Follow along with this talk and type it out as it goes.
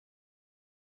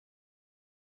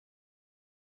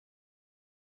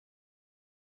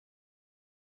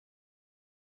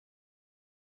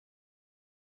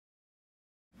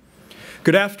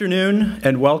Good afternoon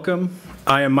and welcome.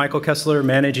 I am Michael Kessler,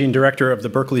 Managing Director of the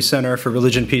Berkley Center for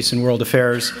Religion, Peace, and World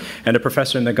Affairs, and a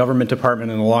professor in the Government Department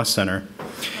and the Law Center.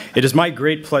 It is my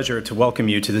great pleasure to welcome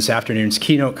you to this afternoon's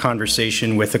keynote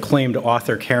conversation with acclaimed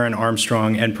author Karen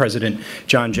Armstrong and President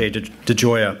John J.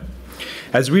 DeGioia.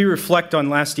 As we reflect on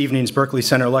last evening's Berkley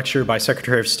Center lecture by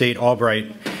Secretary of State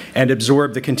Albright and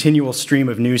absorb the continual stream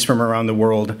of news from around the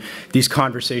world, these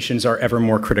conversations are ever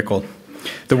more critical.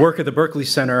 The work of the Berkley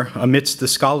Center, amidst the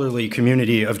scholarly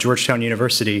community of Georgetown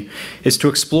University, is to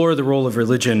explore the role of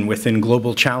religion within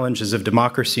global challenges of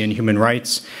democracy and human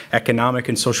rights, economic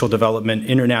and social development,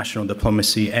 international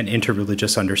diplomacy, and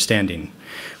interreligious understanding.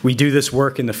 We do this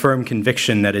work in the firm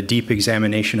conviction that a deep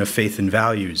examination of faith and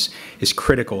values is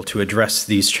critical to address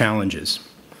these challenges,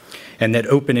 and that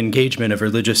open engagement of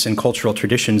religious and cultural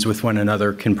traditions with one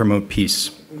another can promote peace.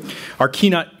 Our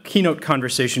keynote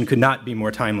conversation could not be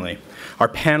more timely. Our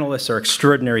panelists are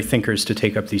extraordinary thinkers to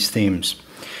take up these themes.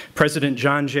 President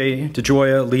John J.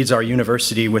 DeGioia leads our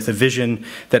university with a vision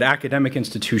that academic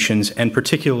institutions, and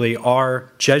particularly our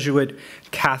Jesuit,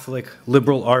 Catholic,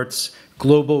 liberal arts,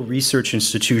 global research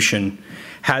institution,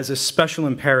 has a special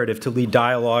imperative to lead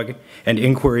dialogue and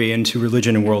inquiry into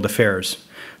religion and world affairs.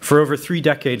 For over 3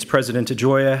 decades, President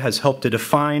DeGioia has helped to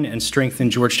define and strengthen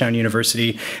Georgetown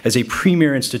University as a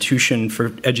premier institution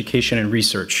for education and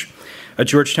research. A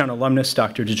Georgetown alumnus,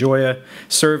 Dr. DeGioia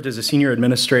served as a senior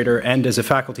administrator and as a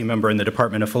faculty member in the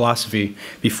Department of Philosophy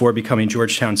before becoming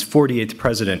Georgetown's 48th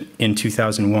president in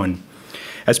 2001.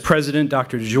 As president,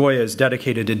 Dr. DeGioia is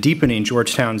dedicated to deepening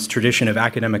Georgetown's tradition of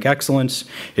academic excellence,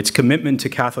 its commitment to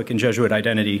Catholic and Jesuit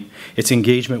identity, its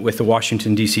engagement with the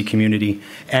Washington, D.C. community,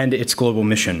 and its global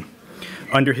mission.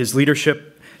 Under his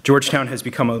leadership, Georgetown has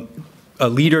become a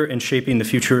leader in shaping the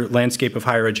future landscape of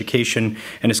higher education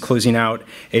and is closing out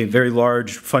a very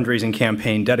large fundraising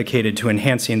campaign dedicated to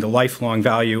enhancing the lifelong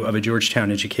value of a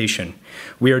Georgetown education.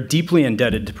 We are deeply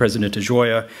indebted to President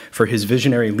DeGioia for his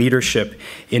visionary leadership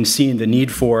in seeing the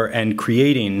need for and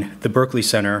creating the Berkley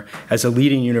Center as a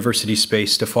leading university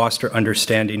space to foster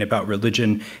understanding about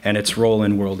religion and its role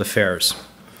in world affairs.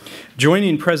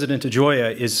 Joining President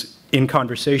DeGioia in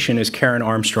conversation is Karen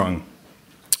Armstrong.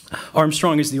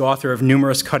 Armstrong is the author of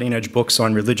numerous cutting-edge books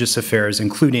on religious affairs,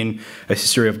 including A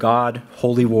History of God,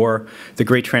 Holy War, The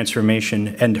Great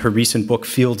Transformation, and her recent book,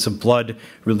 Fields of Blood,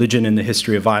 Religion and the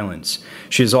History of Violence.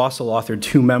 She has also authored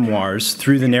 2 memoirs,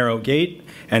 Through the Narrow Gate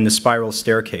and The Spiral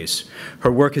Staircase.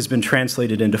 Her work has been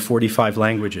translated into 45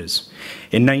 languages.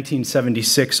 In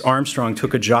 1976, Armstrong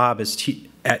took a job as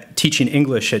teaching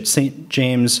English at St.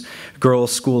 James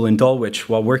Girls' School in Dulwich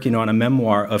while working on a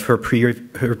memoir of her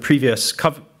previous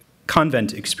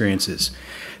convent experiences.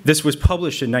 This was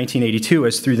published in 1982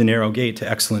 as Through the Narrow Gate to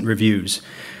excellent reviews.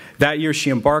 That year, she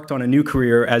embarked on a new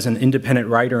career as an independent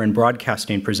writer and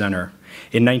broadcasting presenter.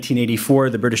 In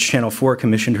 1984, the British Channel 4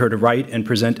 commissioned her to write and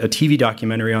present a TV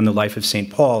documentary on the life of St.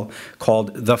 Paul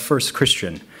called The First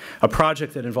Christian, a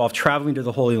project that involved traveling to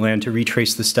the Holy Land to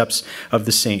retrace the steps of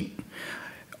the saint.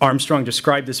 Armstrong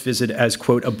described this visit as,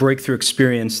 quote, a breakthrough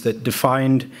experience that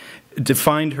defied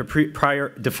her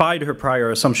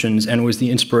prior assumptions and was the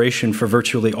inspiration for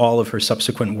virtually all of her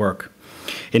subsequent work.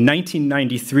 In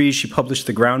 1993, she published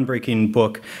the groundbreaking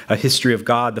book, A History of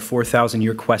God, the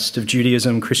 4,000-Year Quest of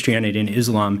Judaism, Christianity, and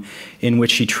Islam, in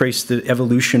which she traced the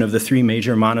evolution of the 3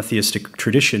 major monotheistic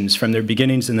traditions from their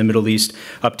beginnings in the Middle East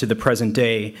up to the present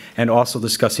day, and also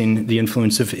discussing the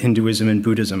influence of Hinduism and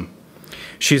Buddhism.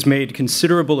 She has made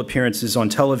considerable appearances on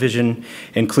television,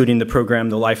 including the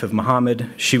program The Life of Muhammad.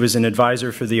 She was an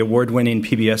advisor for the award-winning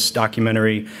PBS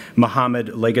documentary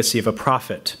Muhammad, Legacy of a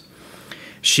Prophet.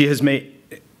 She has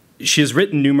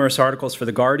written numerous articles for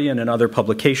The Guardian and other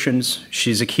publications.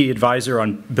 She's a key advisor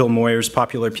on Bill Moyer's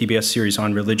popular PBS series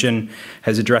on religion,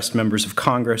 has addressed members of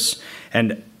Congress,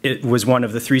 and it was one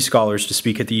of the 3 scholars to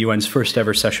speak at the UN's first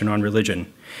ever session on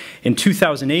religion. In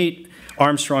 2008,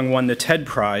 Armstrong won the TED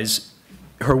Prize.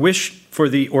 Her wish for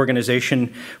the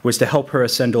organization was to help her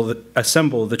assemble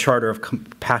the Charter of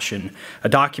Compassion, a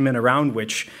document around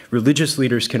which religious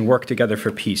leaders can work together for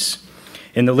peace.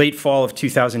 In the late fall of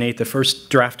 2008, the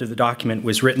first draft of the document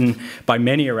was written by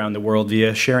many around the world via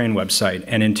a sharing website,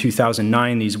 and in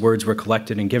 2009, these words were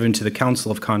collected and given to the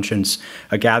Council of Conscience,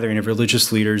 a gathering of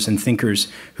religious leaders and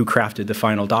thinkers who crafted the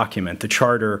final document. The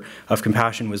Charter of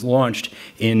Compassion was launched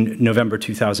in November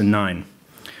 2009.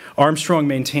 Armstrong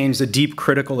maintains a deep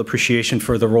critical appreciation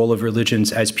for the role of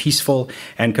religions as peaceful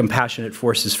and compassionate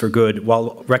forces for good,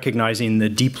 while recognizing the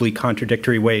deeply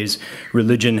contradictory ways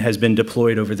religion has been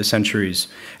deployed over the centuries.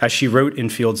 As she wrote in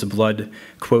Fields of Blood,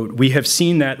 quote, "We have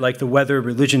seen that, like the weather,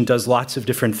 religion does lots of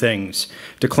different things.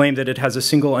 To claim that it has a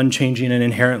single unchanging and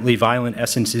inherently violent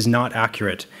essence is not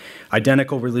accurate.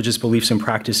 Identical religious beliefs and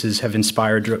practices have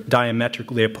inspired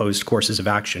diametrically opposed courses of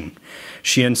action."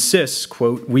 She insists,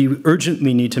 quote, "We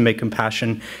urgently need to make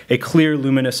compassion a clear,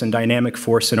 luminous, and dynamic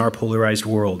force in our polarized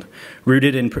world.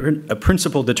 Rooted in a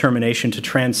principled determination to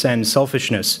transcend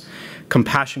selfishness,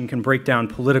 compassion can break down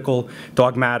political,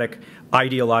 dogmatic,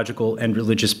 ideological, and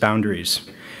religious boundaries."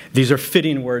 These are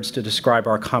fitting words to describe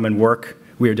our common work.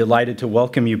 We are delighted to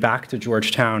welcome you back to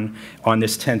Georgetown on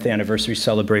this 10th anniversary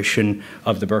celebration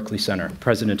of the Berkley Center.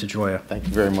 President DeGioia. Thank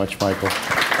you very much, Michael.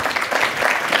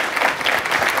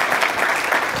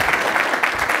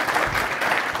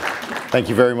 Thank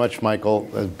you very much, Michael.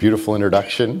 A beautiful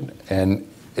introduction, and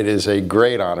it is a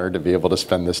great honor to be able to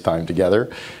spend this time together.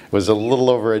 It was a little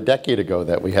over a decade ago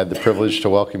that we had the privilege to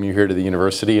welcome you here to the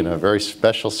university in a very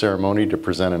special ceremony to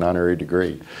present an honorary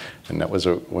degree. And that was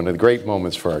one of the great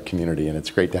moments for our community, and it's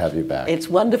great to have you back. It's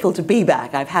wonderful to be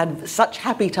back. I've had such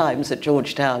happy times at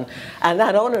Georgetown, and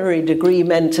that honorary degree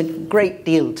meant a great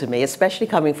deal to me, especially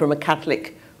coming from a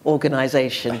Catholic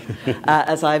organization,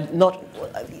 as I'm not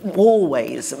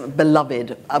always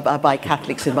beloved by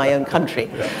Catholics in my own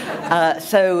country.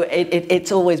 So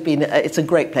it's always been, it's a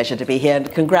great pleasure to be here,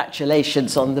 and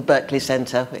congratulations on the Berkley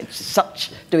Center. It's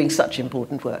doing such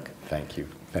important work. Thank you.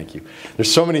 Thank you.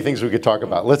 There's so many things we could talk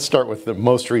about. Let's start with the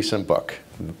most recent book.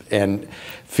 And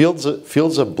Fields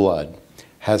of Blood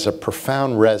has a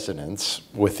profound resonance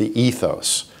with the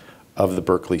ethos of the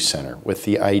Berkley Center, with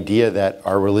the idea that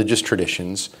our religious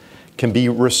traditions can be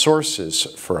resources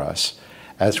for us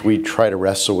as we try to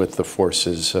wrestle with the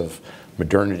forces of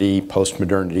modernity,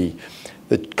 post-modernity,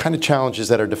 the kind of challenges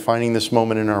that are defining this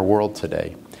moment in our world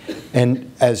today. And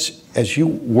as you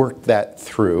work that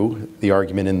through, the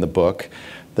argument in the book,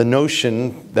 the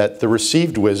notion that the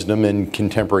received wisdom in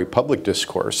contemporary public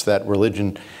discourse, that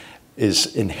religion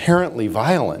is inherently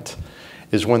violent,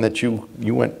 is one that you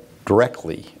went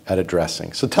directly at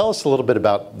addressing. So tell us a little bit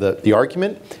about the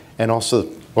argument, and also,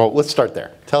 well, let's start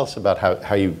there. Tell us about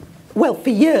how you... Well, for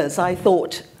years I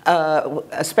thought,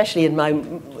 especially in my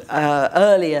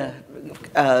earlier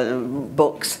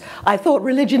books, I thought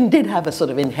religion did have a sort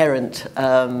of inherent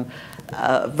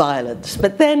violence.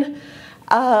 But then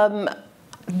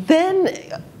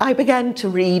I began to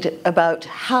read about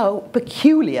how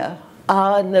peculiar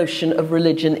our notion of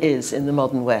religion is in the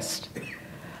modern West.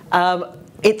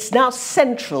 It's now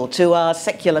central to our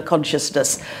secular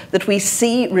consciousness that we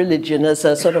see religion as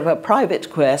a sort of a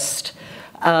private quest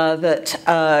that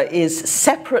is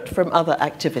separate from other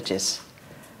activities,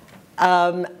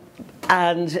 but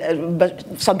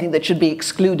something that should be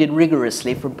excluded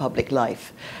rigorously from public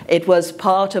life. It was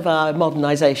part of our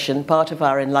modernization, part of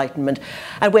our enlightenment,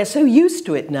 and we're so used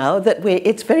to it now that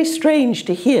it's very strange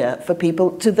to hear for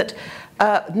people that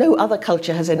no other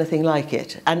culture has anything like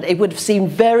it. And it would have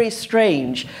seemed very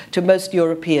strange to most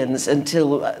Europeans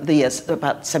until the years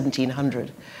about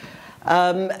 1700.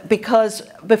 Because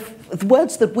the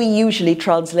words that we usually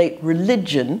translate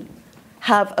religion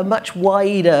have a much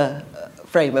wider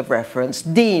frame of reference.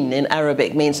 Deen in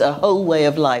Arabic means a whole way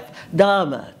of life.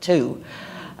 Dharma too.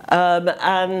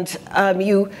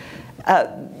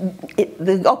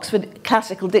 The Oxford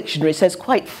Classical Dictionary says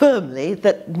quite firmly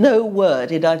that no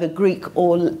word in either Greek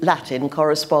or Latin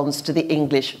corresponds to the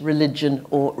English religion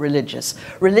or religious.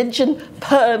 Religion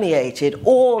permeated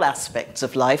all aspects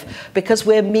of life because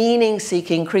we're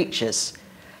meaning-seeking creatures.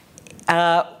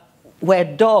 Where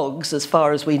dogs, as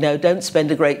far as we know, don't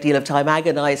spend a great deal of time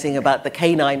agonizing about the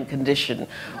canine condition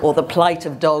or the plight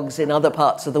of dogs in other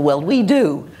parts of the world, we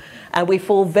do. And we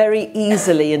fall very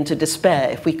easily into despair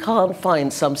if we can't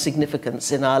find some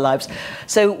significance in our lives.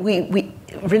 So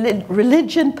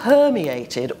religion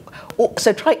permeated,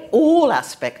 so try all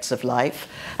aspects of life,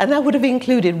 and that would have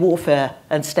included warfare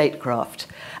and statecraft.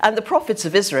 And the prophets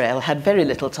of Israel had very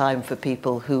little time for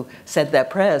people who said their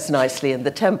prayers nicely in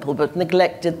the temple, but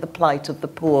neglected the plight of the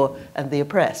poor and the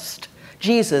oppressed.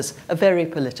 Jesus, a very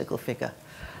political figure.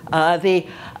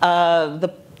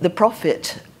 The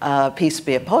prophet, peace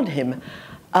be upon him,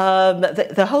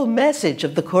 the whole message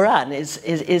of the Quran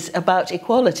is about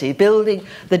equality, building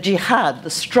the jihad,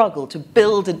 the struggle to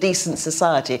build a decent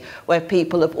society where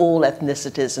people of all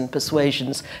ethnicities and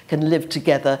persuasions can live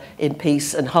together in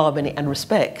peace and harmony and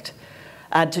respect,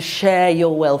 and to share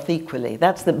your wealth equally.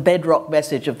 That's the bedrock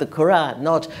message of the Quran,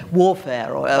 not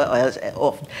warfare.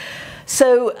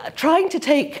 So trying to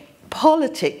take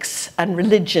politics and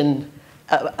religion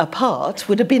apart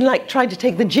would have been like trying to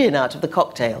take the gin out of the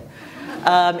cocktail.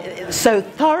 So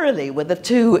thoroughly were the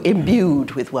two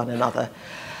imbued with one another.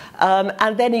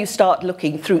 And then you start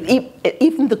looking through,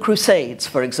 even the Crusades,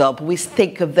 for example, we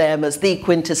think of them as the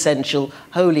quintessential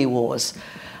holy wars.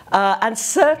 And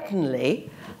certainly,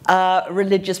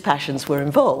 religious passions were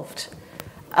involved.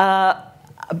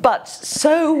 But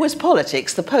so was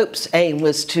politics. The Pope's aim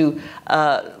was to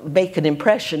make an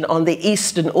impression on the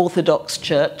Eastern Orthodox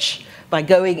Church by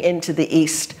going into the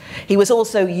East. He was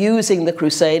also using the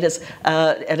Crusade as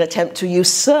an attempt to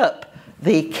usurp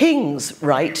the king's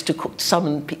right to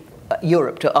summon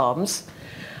Europe to arms.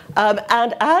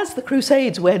 And as the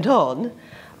Crusades went on,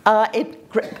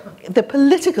 the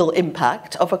political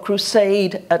impact of a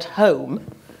crusade at home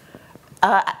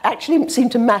actually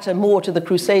seemed to matter more to the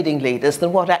crusading leaders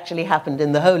than what actually happened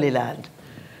in the Holy Land.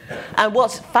 And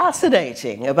what's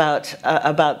fascinating about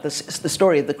the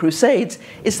story of the Crusades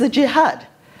is the jihad.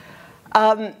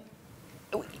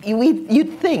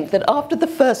 You'd think that after the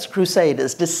first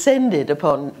Crusaders descended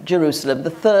upon Jerusalem, the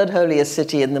third holiest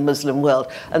city in the Muslim world,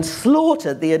 and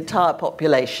slaughtered the entire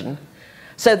population,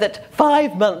 so that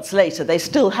 5 months later they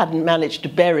still hadn't managed to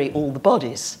bury all the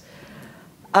bodies.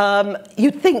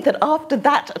 You'd think that after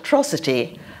that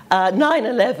atrocity,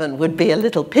 9/11 would be a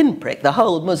little pinprick. The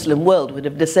whole Muslim world would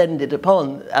have descended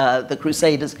upon the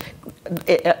Crusaders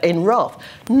in wrath.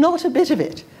 Not a bit of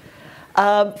it.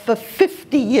 For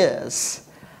 50 years,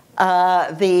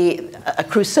 the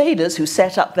Crusaders who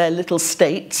set up their little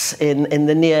states in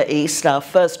the Near East, our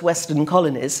first Western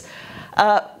colonies,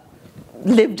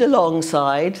 lived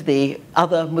alongside the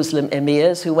other Muslim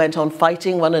emirs who went on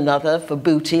fighting one another for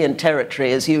booty and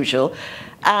territory as usual.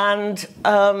 And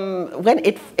when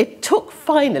it took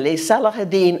finally Salah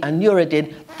ad-Din and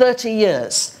Nur-ad-Din 30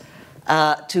 years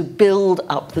to build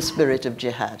up the spirit of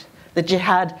jihad. The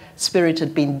jihad spirit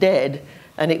had been dead,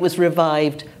 and it was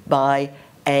revived by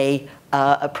a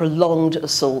prolonged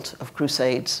assault of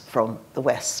crusades from the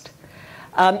West.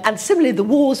 And similarly, the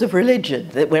wars of religion,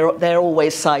 they're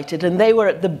always cited, and they were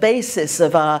at the basis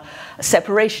of our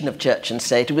separation of church and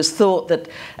state. It was thought that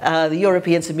the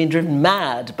Europeans had been driven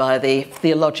mad by the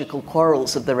theological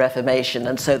quarrels of the Reformation,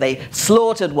 and so they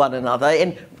slaughtered one another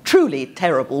in truly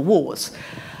terrible wars.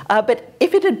 But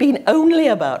if it had been only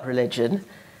about religion,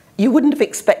 you wouldn't have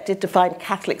expected to find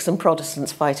Catholics and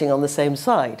Protestants fighting on the same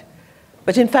side.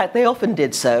 But in fact, they often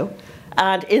did so,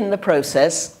 and in the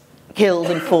process, killed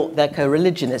and fought their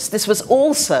co-religionists. This was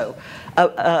also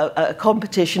a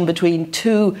competition between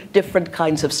two different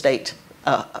kinds of state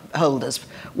holders.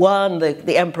 One,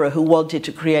 the emperor who wanted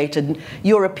to create a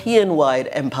European-wide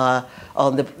empire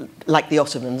like the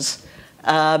Ottomans,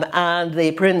 and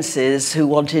the princes who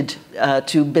wanted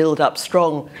to build up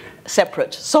strong,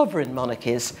 separate, sovereign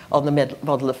monarchies on the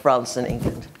model of France and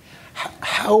England.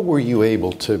 How were you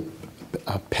able to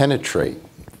penetrate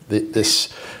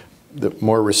the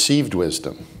more received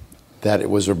wisdom that it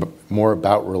was more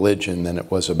about religion than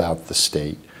it was about the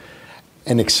state,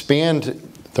 and expand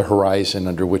the horizon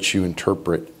under which you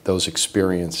interpret those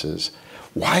experiences?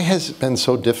 Why has it been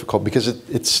so difficult? Because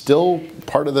it's still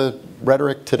part of the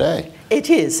rhetoric today. It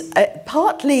is.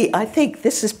 Partly, I think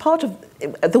this is part of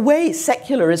the way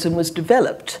secularism was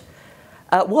developed.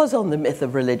 Was on the myth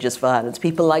of religious violence.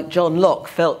 People like John Locke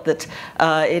felt that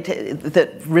that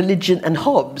religion, and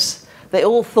Hobbes, they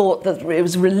all thought that it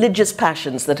was religious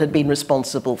passions that had been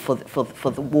responsible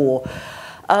for the war.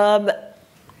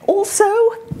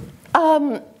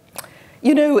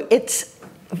 You know, it's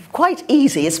quite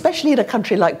easy, especially in a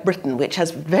country like Britain, which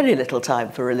has very little time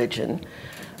for religion,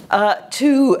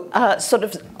 to sort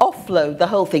of offload the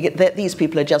whole thing, that these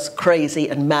people are just crazy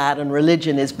and mad and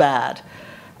religion is bad.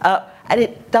 And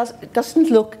it doesn't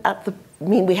look at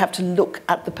we have to look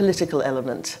at the political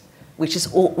element, which is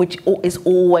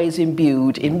always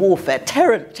imbued in warfare.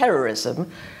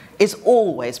 Terrorism is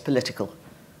always political.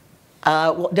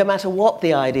 No matter what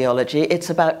the ideology, it's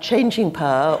about changing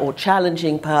power or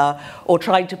challenging power or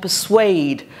trying to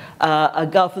persuade a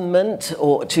government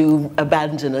or to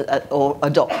abandon or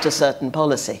adopt a certain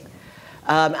policy.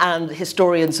 And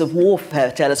historians of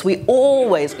warfare tell us we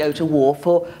always go to war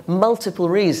for multiple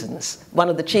reasons, one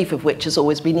of the chief of which has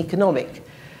always been economic.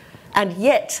 And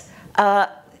yet,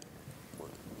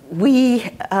 we're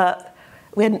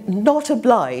not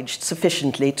obliged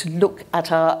sufficiently to look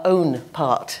at our own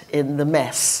part in the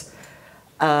mess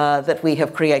that we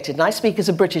have created. And I speak as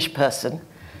a British person,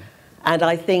 and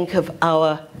I think of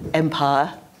our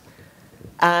empire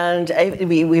And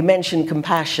we mentioned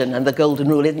compassion and the golden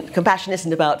rule. Compassion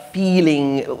isn't about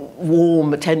feeling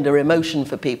warm, tender emotion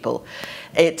for people.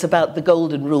 It's about the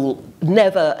golden rule.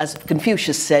 Never, as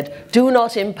Confucius said, do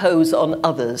not impose on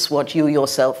others what you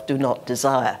yourself do not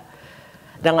desire.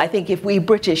 Now, I think if we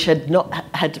British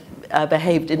had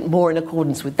behaved more in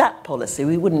accordance with that policy,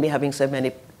 we wouldn't be having so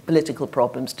many political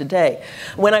problems today.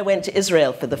 When I went to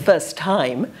Israel for the first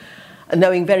time,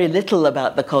 knowing very little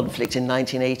about the conflict in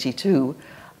 1982,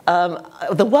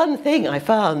 the one thing I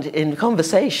found in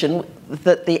conversation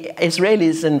that the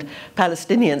Israelis and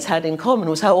Palestinians had in common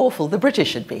was how awful the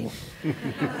British had been.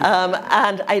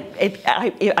 And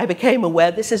I became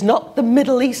aware this is not the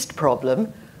Middle East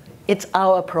problem, it's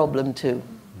our problem too.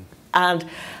 And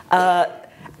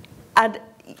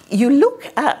you look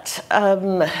at,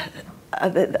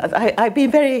 I've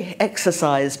been very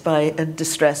exercised by and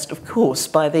distressed, of course,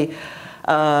 by the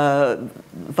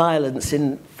violence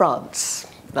in France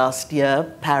last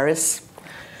year, Paris,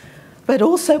 but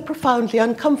also profoundly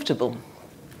uncomfortable.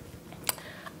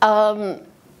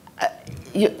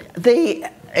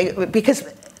 Because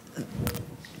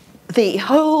the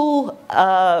whole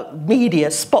media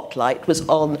spotlight was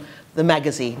on the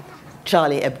magazine,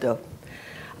 Charlie Hebdo.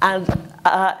 And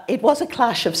it was a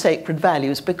clash of sacred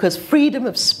values because freedom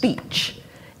of speech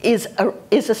is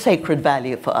a sacred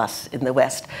value for us in the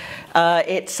West.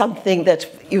 It's something that,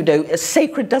 you know,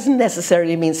 sacred doesn't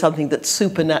necessarily mean something that's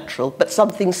supernatural, but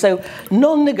something so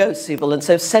non-negotiable and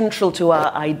so central to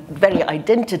our very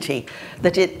identity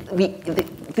that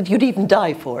that you'd even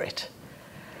die for it.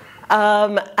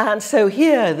 And so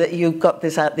here that you've got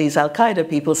these Al-Qaeda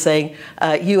people saying,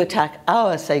 you attack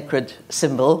our sacred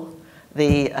symbol,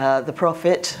 the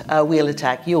Prophet, we'll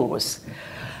attack yours.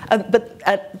 But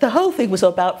the whole thing was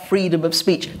about freedom of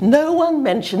speech. No one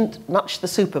mentioned much the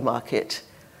supermarket,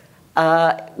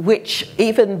 which,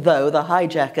 even though the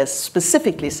hijacker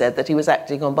specifically said that he was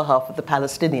acting on behalf of the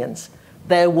Palestinians,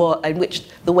 in which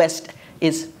the West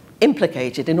is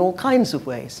implicated in all kinds of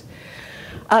ways.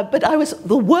 But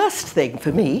the worst thing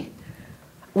for me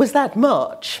was that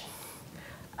march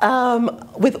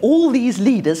with all these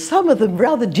leaders, some of them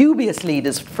rather dubious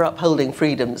leaders for upholding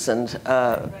freedoms and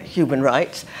human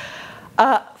rights,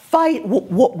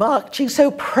 marching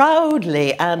so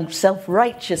proudly and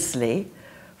self-righteously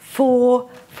for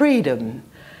freedom,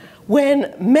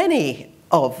 when many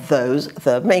of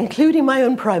them, including my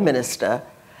own Prime Minister,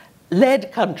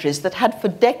 led countries that had for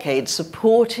decades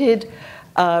supported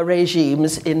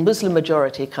regimes in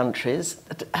Muslim-majority countries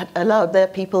that had allowed their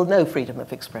people no freedom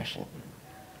of expression.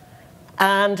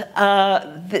 And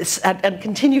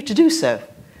continue to do so.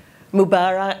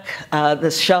 Mubarak,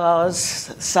 the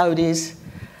Shahs, Saudis.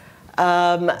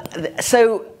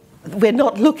 So we're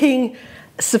not looking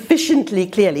sufficiently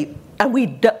clearly, and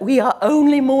we are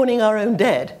only mourning our own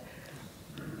dead.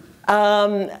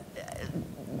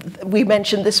 We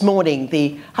mentioned this morning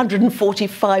the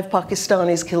 145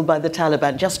 Pakistanis killed by the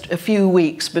Taliban just a few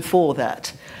weeks before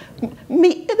that.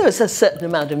 There was a certain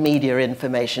amount of media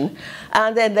information,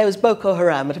 and then there was Boko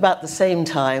Haram at about the same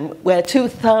time, where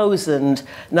 2,000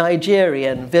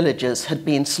 Nigerian villagers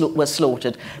were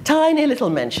slaughtered. Tiny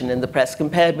little mention in the press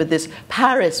compared with this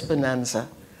Paris bonanza.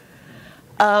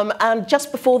 And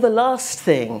just before the last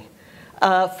thing,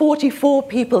 44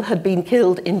 people had been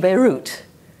killed in Beirut,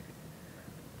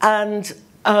 and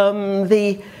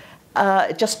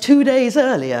just 2 days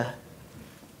earlier.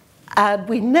 And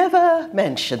we never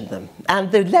mentioned them.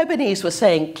 And the Lebanese were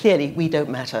saying, clearly, we don't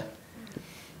matter.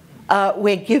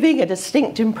 We're giving a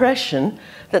distinct impression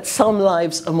that some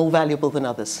lives are more valuable than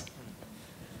others.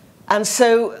 And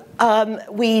so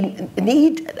we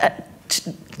need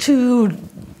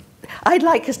I'd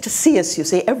like us to see us, you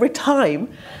see, every time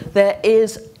there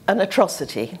is an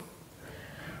atrocity,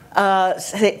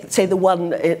 say the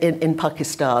one in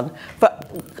Pakistan, for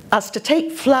us to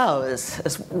take flowers,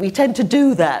 as we tend to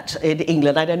do that in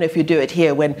England. I don't know if you do it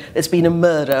here when there's been a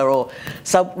murder, or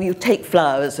you take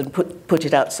flowers and put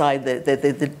it outside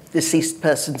the deceased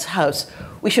person's house.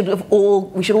 We should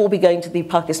all be going to the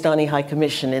Pakistani High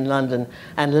Commission in London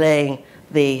and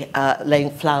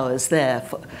laying flowers there,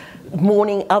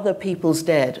 mourning other people's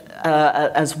dead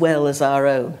as well as our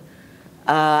own.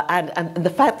 And the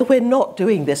fact that we're not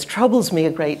doing this troubles me a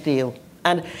great deal.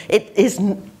 And it is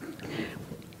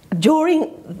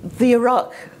during the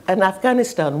Iraq and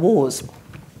Afghanistan wars,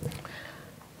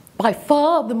 by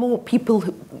far most people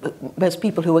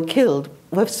who were killed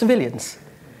were civilians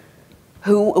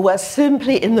who were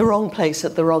simply in the wrong place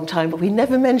at the wrong time, but we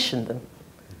never mentioned them.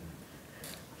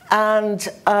 And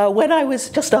when I was,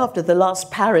 just after the last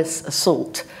Paris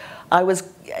assault, I was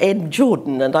in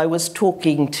Jordan, and I was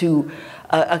talking to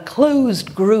a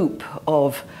closed group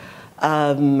of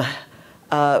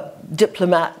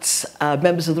diplomats,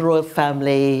 members of the royal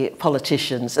family,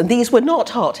 politicians, and these were not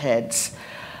hotheads.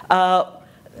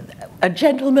 A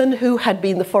gentleman who had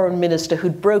been the foreign minister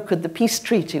who'd brokered the peace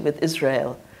treaty with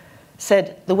Israel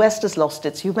said, "The West has lost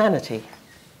its humanity.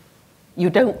 You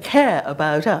don't care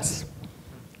about us.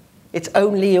 It's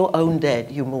only your own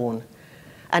dead you mourn."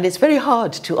 And it's very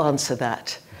hard to answer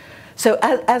that. So,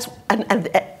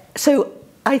 so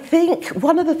I think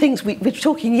one of the things we were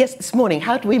talking this morning,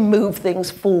 how do we move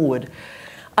things forward?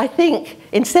 I think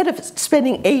instead of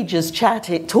spending ages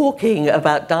talking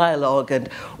about dialogue and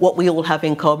what we all have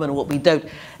in common and what we don't,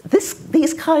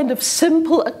 these kind of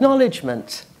simple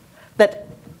acknowledgement that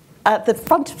at the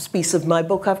frontispiece of my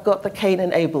book, I've got the Cain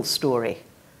and Abel story.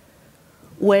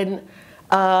 When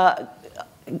after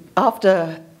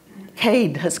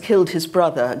Cain has killed his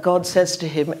brother, God says to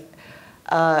him,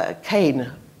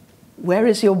 "Cain, where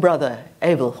is your brother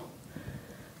Abel?"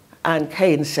 And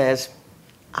Cain says,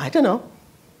 "I don't know.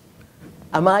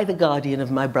 Am I the guardian of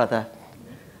my brother?"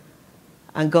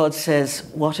 And God says,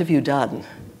 "What have you done?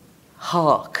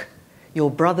 Hark, your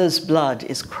brother's blood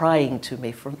is crying to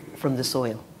me from the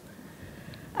soil."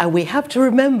 And we have to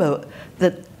remember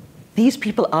that these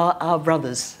people are our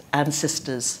brothers and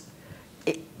sisters,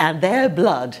 and their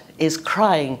blood is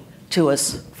crying to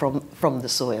us from the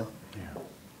soil. Yeah.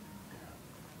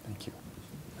 Thank you.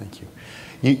 Thank you.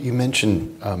 You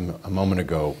mentioned a moment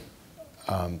ago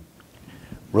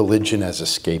religion as a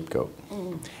scapegoat.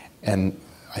 Mm. And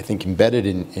I think embedded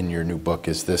in your new book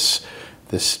is this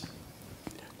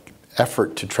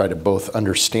effort to try to both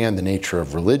understand the nature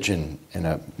of religion in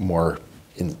a more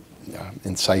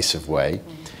incisive way,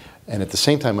 and at the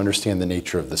same time understand the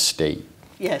nature of the state.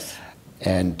 Yes.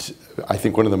 And I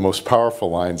think one of the most powerful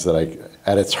lines that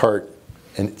at its heart,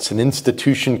 and it's an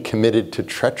institution committed to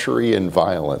treachery and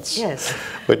violence. Yes.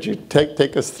 Would you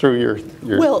take us through your...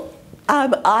 Well,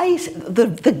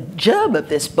 the germ of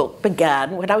this book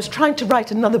began when I was trying to write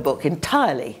another book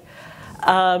entirely,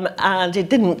 and it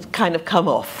didn't kind of come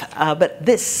off, but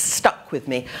this stuck with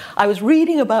me. I was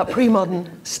reading about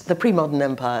the pre-modern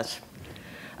empires,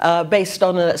 based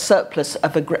on a surplus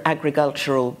of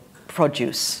agricultural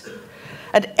produce,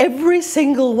 and every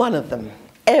single one of them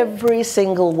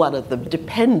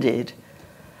depended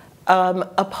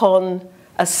upon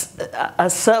a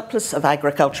surplus of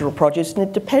agricultural produce, and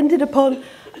it depended upon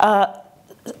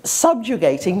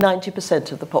subjugating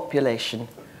 90% of the population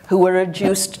who were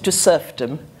reduced to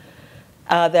serfdom.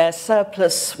 Their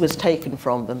surplus was taken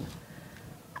from them.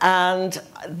 And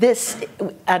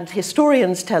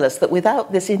historians tell us that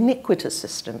without this iniquitous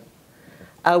system,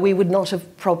 we would not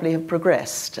have probably have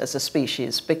progressed as a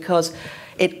species, because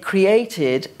it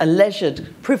created a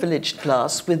leisured, privileged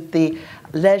class with the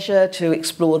leisure to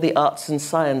explore the arts and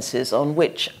sciences on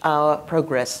which our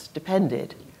progress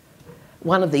depended.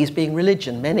 One of these being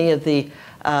religion. Many of the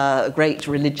great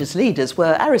religious leaders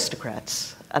were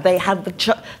aristocrats. They had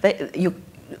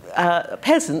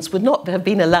peasants would not have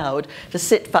been allowed to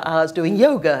sit for hours doing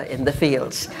yoga in the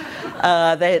fields.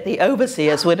 The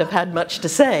overseers would have had much to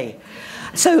say.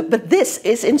 But this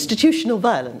is institutional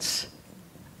violence.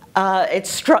 It's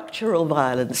structural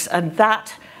violence, and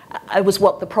that was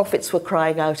what the prophets were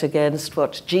crying out against,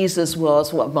 what Jesus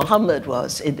was, what Muhammad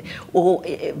was. And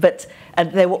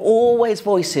there were always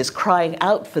voices crying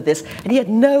out for this, and yet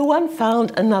no one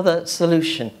found another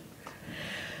solution.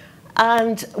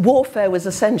 And warfare was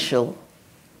essential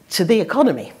to the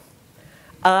economy,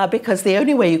 because the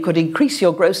only way you could increase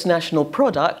your gross national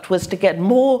product was to get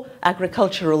more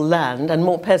agricultural land and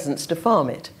more peasants to farm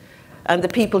it. And the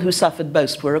people who suffered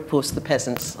most were, of course, the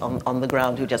peasants on the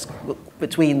ground who just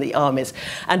between the armies.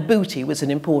 And booty was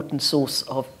an important source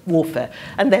of warfare.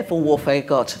 And therefore warfare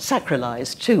got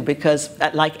sacralized too, because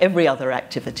like every other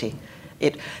activity.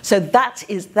 I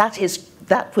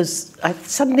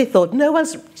suddenly thought, no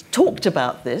one's talked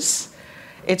about this.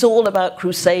 It's all about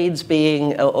crusades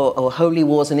being, or holy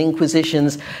wars and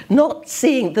inquisitions, not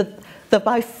seeing that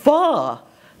by far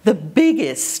the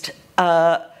biggest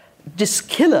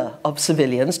killer of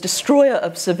civilians, destroyer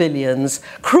of civilians,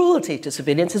 cruelty to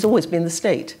civilians has always been the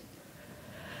state.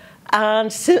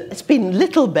 And so it's been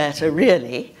little better,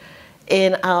 really,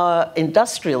 in our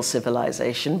industrial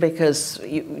civilization, because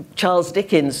Charles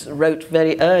Dickens wrote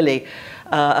very early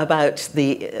about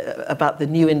the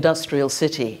new industrial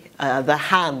city, the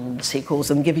hands, he calls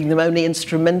them, giving them only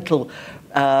instrumental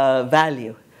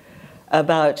value.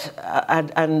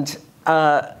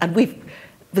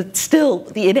 But still,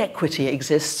 the inequity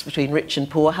exists between rich and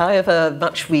poor, however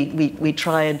much we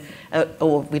try and,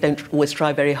 or we don't always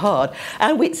try very hard.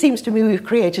 And it seems to me we've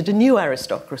created a new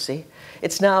aristocracy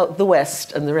It's now the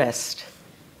West and the rest.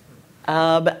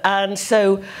 And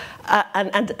so,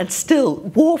 and still,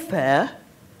 warfare,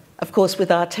 of course,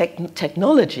 with our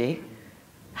technology,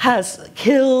 has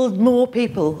killed more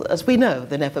people, as we know,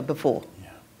 than ever before,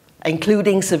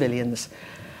 including civilians.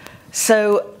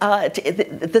 So,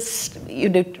 the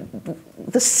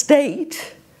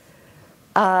state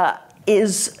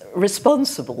is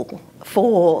responsible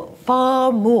for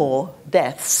far more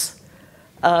deaths,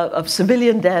 of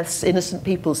civilian deaths, innocent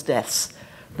people's deaths,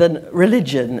 than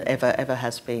religion ever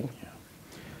has been.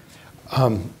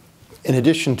 In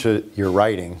addition to your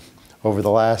writing, over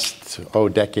the last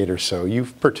decade or so,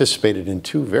 you've participated in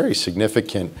two very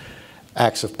significant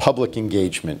acts of public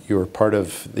engagement. You were part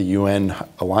of the UN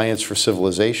Alliance for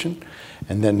Civilization,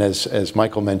 and then as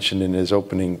Michael mentioned in his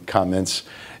opening comments,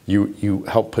 you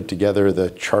helped put together the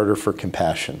Charter for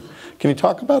Compassion. Can you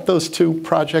talk about those two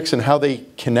projects and how they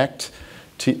connect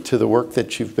to the work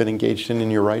that you've been engaged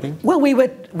in your writing? Well, we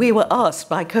were asked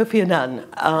by Kofi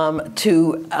Annan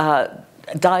to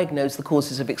diagnose the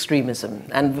causes of extremism,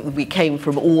 and we came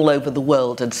from all over the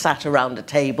world and sat around a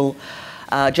table.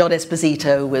 John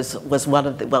Esposito was one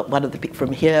of the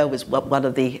from here was one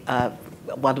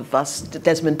of us.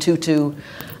 Desmond Tutu,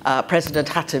 President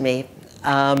Hatami,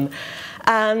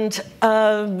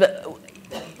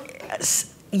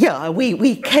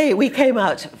 we came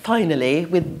out finally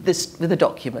with a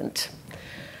document.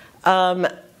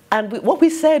 And what we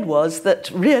said was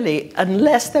that really,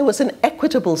 unless there was an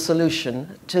equitable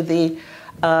solution to the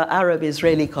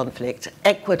Arab-Israeli conflict,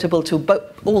 equitable to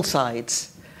all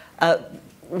sides,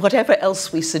 whatever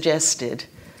else we suggested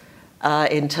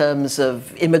in terms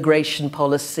of immigration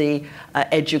policy,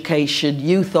 education,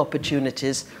 youth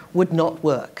opportunities, would not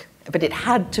work. But it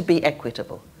had to be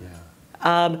equitable.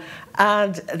 Yeah.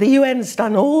 And the UN's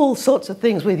done all sorts of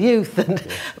things with youth,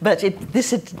 but it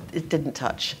didn't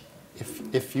touch.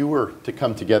 If you were to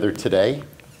come together today,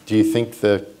 do you think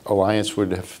the Alliance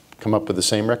would have come up with the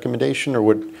same recommendation, or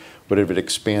would it have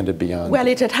expanded beyond? Well,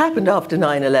 it had happened after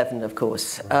 9/11, of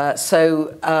course.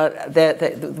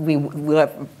 We were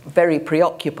very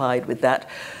preoccupied with that.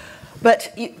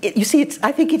 But you see,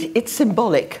 I think it's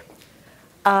symbolic.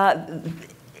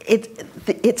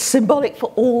 It's symbolic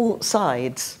for all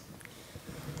sides.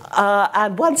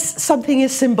 And once something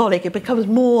is symbolic, it becomes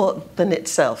more than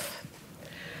itself.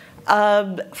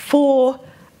 For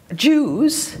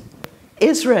Jews,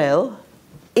 Israel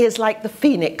is like the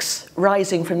phoenix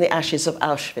rising from the ashes of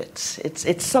Auschwitz.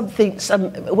 It's some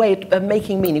way of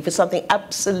making meaning for something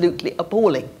absolutely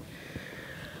appalling.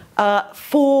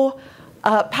 For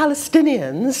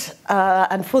Palestinians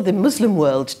and for the Muslim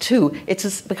world too, it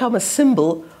has become a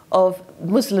symbol of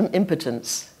Muslim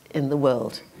impotence in the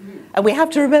world. And we have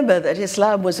to remember that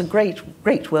Islam was a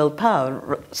great world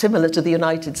power, similar to the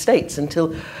United States,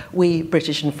 until we,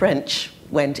 British and French,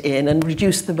 went in and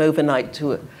reduced them overnight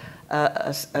to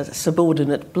a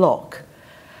subordinate bloc.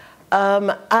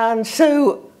 And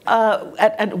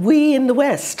we in the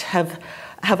West have,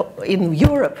 in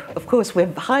Europe, of course,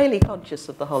 we're highly conscious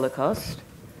of the Holocaust.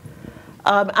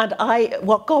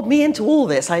 What got me into all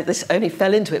this, this only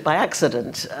fell into it by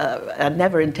accident, I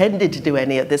never intended to do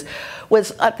any of this,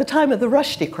 was at the time of the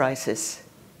Rushdie crisis.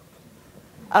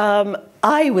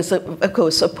 I was, of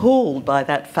course, appalled by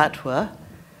that fatwa,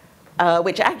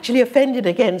 which actually offended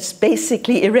against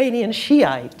basically Iranian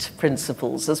Shiite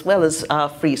principles, as well as our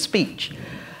free speech.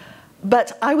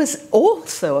 But I was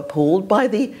also appalled by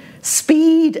the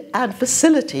speed and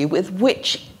facility with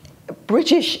which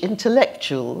British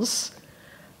intellectuals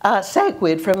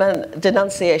segued from a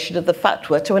denunciation of the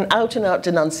fatwa to an out-and-out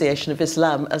denunciation of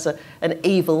Islam as an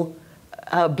evil,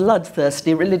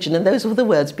 bloodthirsty religion, and those were the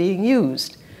words being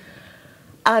used.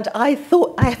 And I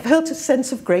felt a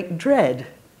sense of great dread,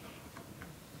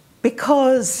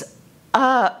 because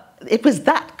it was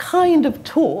that kind of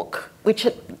talk which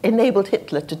had enabled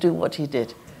Hitler to do what he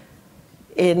did,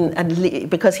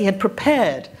 because he had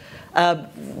prepared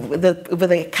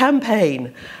with a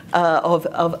campaign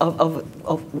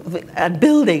and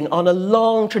building on a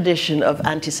long tradition of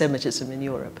anti-Semitism in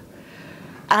Europe.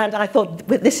 And I thought,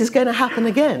 this is going to happen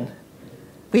again.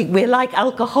 We're like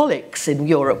alcoholics in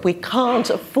Europe. We can't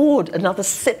afford another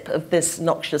sip of this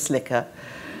noxious liquor.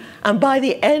 And by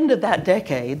the end of that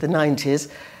decade, the 90s,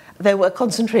 there were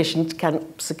concentration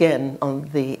camps again on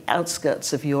the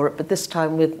outskirts of Europe, but this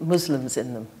time with Muslims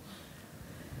in them.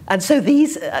 And so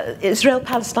these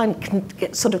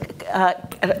Israel-Palestine sort of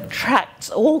attracts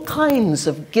all kinds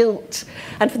of guilt.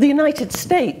 And for the United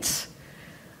States,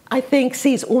 I think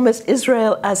sees almost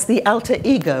Israel as the alter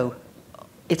ego,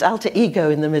 its alter ego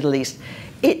in the Middle East.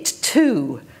 It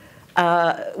too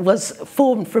was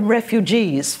formed from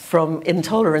refugees from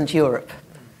intolerant Europe.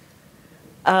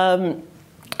 And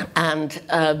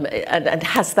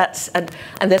has that,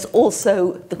 and there's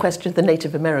also the question of the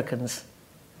Native Americans.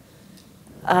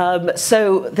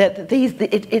 So that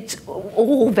it's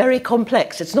all very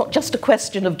complex. It's not just a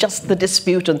question of just the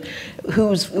dispute and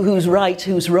who's right,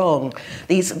 who's wrong.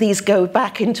 These go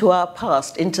back into our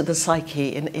past, into the psyche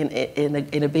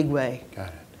in a big way. Got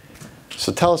it.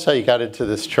 So tell us how you got into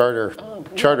this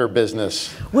charter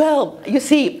business. Well, you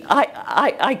see,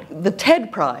 the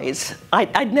TED Prize,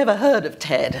 I'd never heard of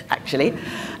TED, actually.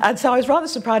 And so I was rather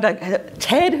surprised.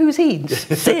 TED, who's he?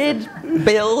 Sid,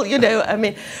 Bill, you know, I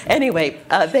mean. Anyway,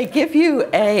 they give you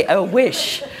a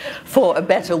wish for a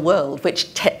better world,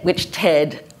 which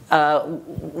TED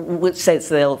says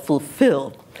they'll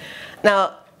fulfill.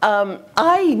 Now,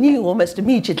 I knew almost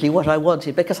immediately what I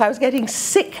wanted because I was getting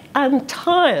sick and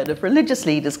tired of religious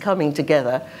leaders coming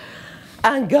together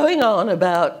and going on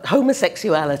about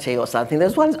homosexuality or something. There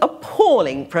was one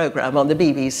appalling program on the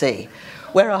BBC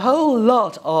where a whole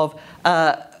lot of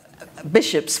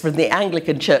bishops from the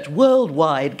Anglican Church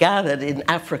worldwide gathered in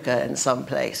Africa in some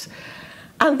place.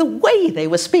 And the way they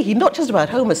were speaking, not just about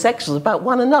homosexuals, about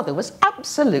one another, was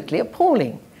absolutely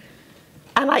appalling.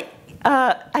 And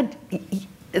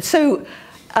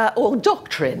or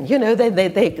doctrine, you know,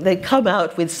 they come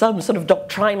out with some sort of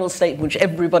doctrinal statement which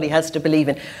everybody has to believe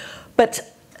in.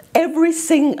 But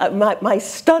my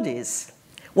studies,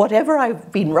 whatever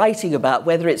I've been writing about,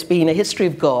 whether it's been a history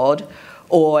of God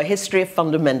or a history of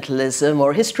fundamentalism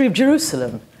or a history of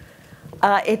Jerusalem,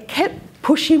 it kept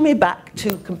pushing me back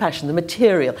to compassion, the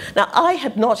material. Now, I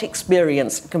had not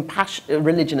experienced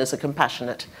religion as a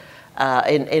compassionate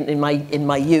in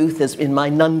my youth, as in my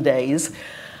nun days,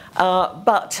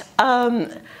 but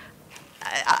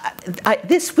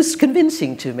this was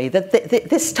convincing to me that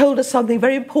this told us something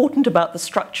very important about the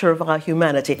structure of our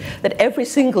humanity, that every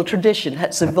single tradition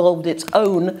has evolved its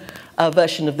own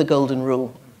version of the golden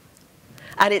rule.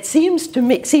 And it seemed to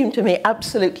me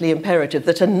absolutely imperative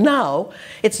that now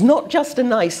it's not just a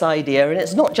nice idea and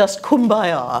it's not just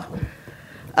kumbaya.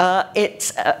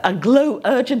 It's a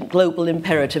urgent global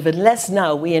imperative unless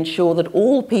now we ensure that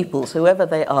all peoples, whoever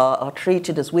they are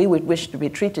treated as we would wish to be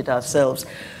treated ourselves.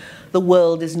 The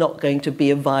world is not going to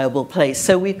be a viable place.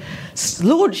 So we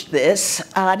launched this,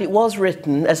 and it was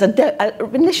written as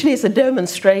initially as a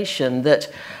demonstration that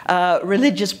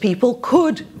religious people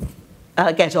could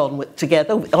get on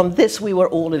together. On this, we were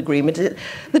all in agreement.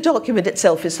 The document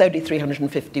itself is only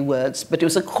 350 words, but it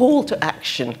was a call to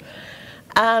action.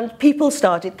 And people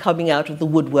started coming out of the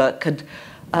woodwork and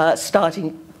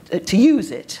starting to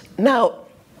use it. Now,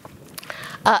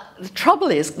 the trouble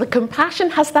is, the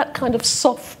compassion has that kind of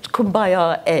soft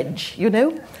kumbaya edge, you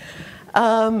know?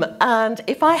 And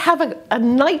if I have a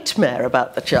nightmare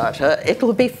about the Charter,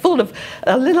 it'll be full of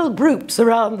little groups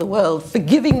around the world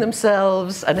forgiving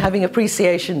themselves and having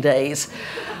appreciation days,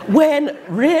 when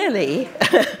really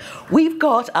we've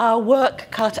got our work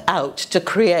cut out to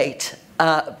create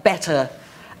better.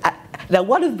 Now,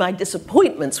 one of my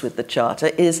disappointments with the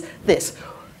Charter is this.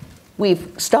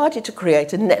 We've started to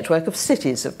create a network of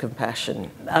cities of compassion,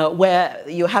 where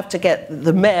you have to get,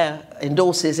 the mayor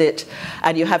endorses it,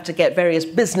 and you have to get various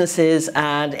businesses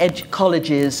and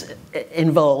colleges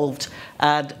involved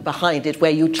and behind it,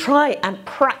 where you try and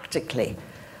practically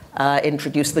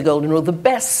introduce the golden rule. The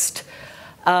best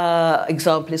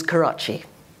example is Karachi,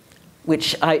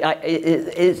 which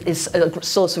is a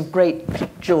source of great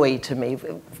joy to me.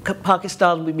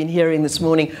 Pakistan, we've been hearing this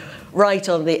morning, right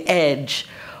on the edge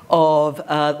of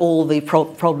all the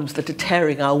problems that are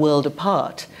tearing our world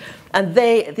apart. And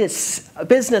this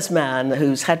businessman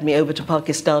who's had me over to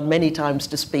Pakistan many times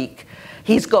to speak,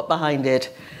 he's got behind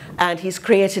it, and he's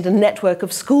created a network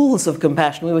of schools of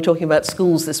compassion. We were talking about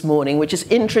schools this morning, which is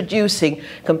introducing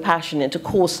compassion into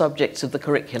core subjects of the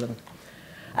curriculum.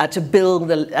 To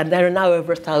build, and there are now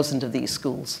over 1,000 of these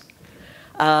schools.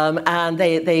 And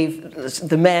these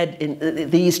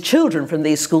children from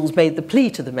these schools made the plea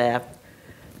to the mayor,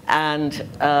 and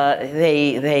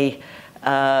they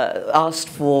asked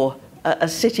for a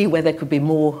city where there could be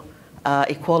more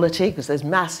equality, because there's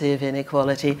massive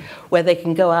inequality, where they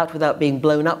can go out without being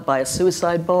blown up by a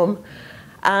suicide bomb.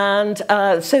 And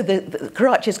so the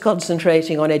Karachi is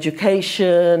concentrating on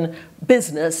education,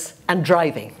 business, and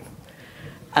driving.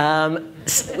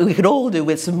 We could all do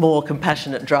with some more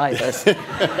compassionate drivers.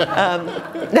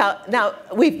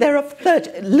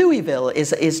 Louisville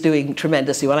is doing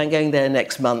tremendously well. I'm going there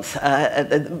next month.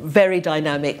 A very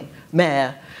dynamic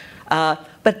mayor.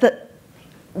 But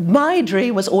my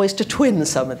dream was always to twin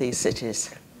some of these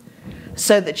cities.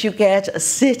 so that you get a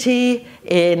city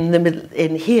in the middle,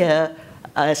 in here,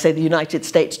 say the United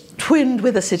States, twinned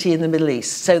with a city in the Middle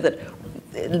East, so that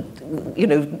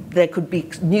there could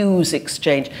be news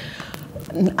exchange.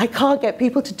 I can't get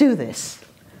people to do this.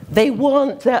 They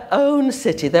want their own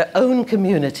city, their own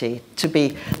community to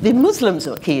be. The Muslims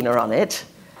are keener on it,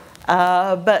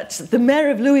 but the mayor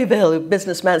of Louisville, a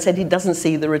businessman, said he doesn't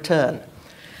see the return.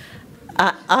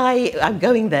 I'm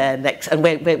going there next, and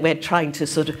we're trying to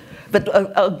sort of. But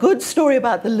a good story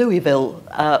about the Louisville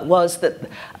was that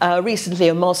recently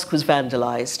a mosque was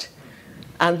vandalized.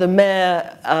 And the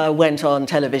mayor went on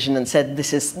television and said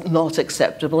this is not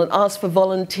acceptable and asked for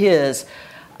volunteers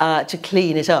to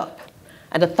clean it up.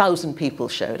 And 1,000 people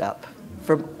showed up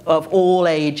of all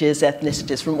ages,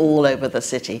 ethnicities, from all over the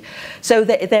city. So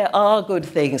there are good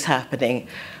things happening.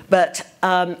 But,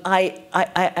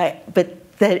 but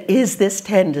there is this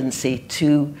tendency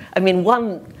to, I'm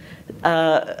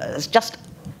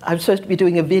supposed to be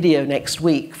doing a video next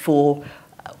week for,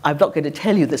 I'm not going to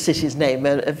tell you the city's name,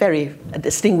 a very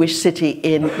distinguished city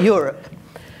in Europe.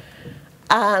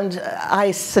 And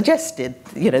I suggested,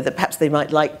 that perhaps they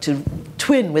might like to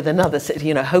twin with another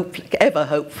city, ever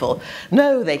hopeful.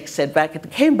 No, they said back,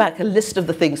 it came back a list of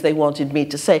the things they wanted me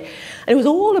to say. And it was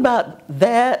all about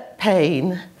their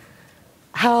pain,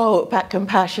 how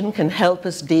compassion can help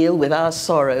us deal with our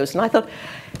sorrows. And I thought,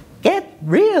 get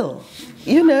real.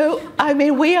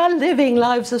 We are living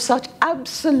lives of such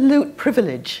absolute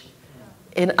privilege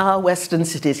in our Western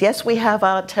cities. Yes, we have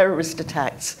our terrorist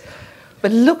attacks,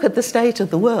 but look at the state of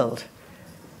the world.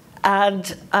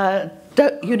 And,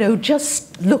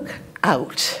 just look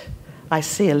out. I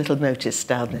see a little notice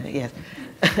down there, yes.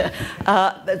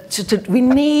 We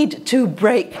need to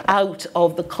break out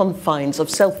of the confines of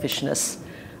selfishness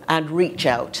and reach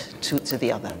out to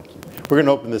the other. We're going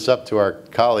to open this up to our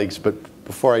colleagues, but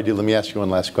before I do, let me ask you one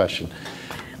last question.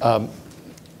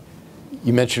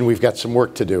 You mentioned we've got some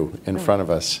work to do in front of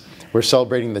us. We're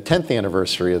celebrating the 10th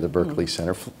anniversary of the Berkley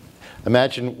Center.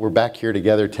 Imagine we're back here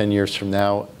together 10 years from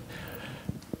now,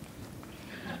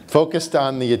 focused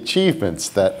on the achievements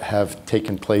that have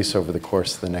taken place over the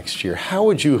course of the next year. How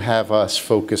would you have us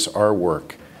focus our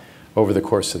work over the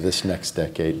course of this next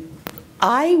decade?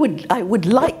 I would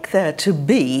like there to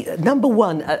be, number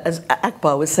one, as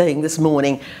Akbar was saying this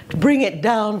morning, to bring it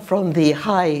down from the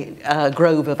high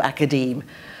grove of academe.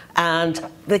 And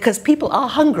because people are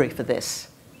hungry for this.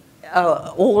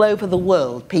 All over the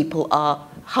world, people are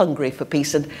hungry for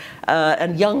peace,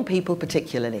 and young people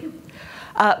particularly.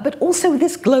 But also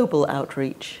this global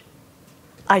outreach.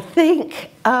 I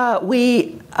think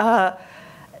we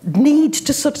need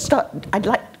to sort of start,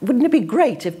 wouldn't it be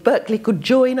great if Berkeley could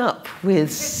join up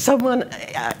with someone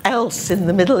else in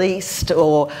the Middle East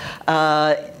or,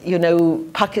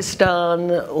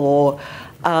 Pakistan or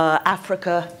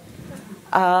Africa?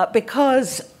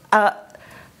 Because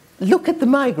look at the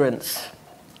migrants.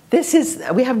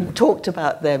 We haven't talked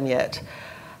about them yet.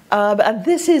 And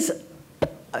this is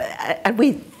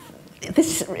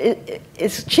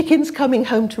chickens coming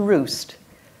home to roost.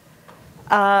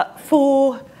 In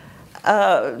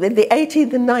the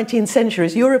 18th and 19th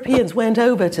centuries, Europeans went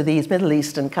over to these Middle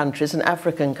Eastern countries and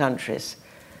African countries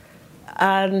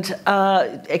and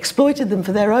exploited them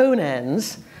for their own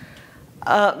ends,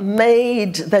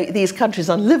 made these countries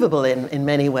unlivable in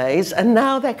many ways, and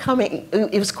now they're coming.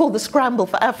 It was called the scramble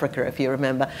for Africa, if you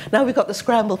remember. Now we've got the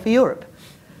scramble for Europe,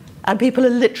 and people are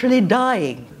literally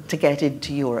dying to get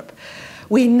into Europe.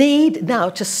 We need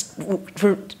now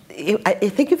I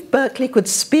think if Berkeley could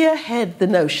spearhead the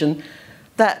notion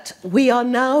that we are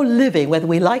now living, whether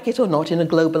we like it or not, in a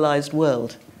globalized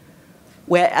world,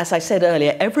 where, as I said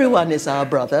earlier, everyone is our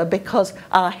brother because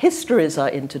our histories are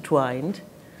intertwined,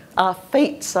 our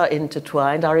fates are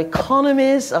intertwined, our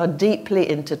economies are deeply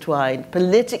intertwined.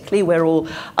 Politically, we're all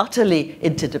utterly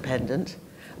interdependent.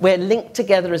 We're linked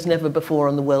together as never before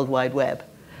on the World Wide Web.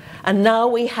 And now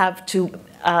we have to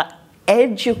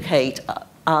educate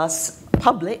us,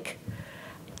 public,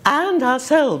 and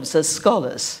ourselves as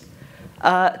scholars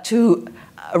to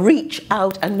reach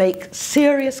out and make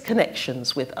serious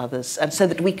connections with others, and so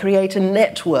that we create a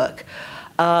network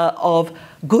of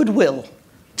goodwill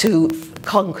to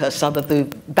conquer some of the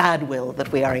bad will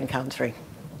that we are encountering.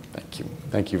 Thank you.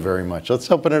 Thank you very much.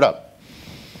 Let's open it up.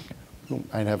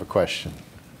 I'd have a question.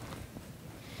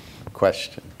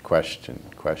 Question.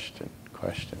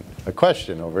 A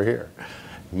question over here.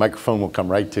 The microphone will come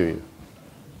right to you.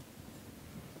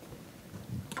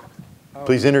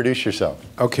 Please introduce yourself.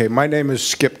 Okay, my name is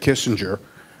Skip Kissinger.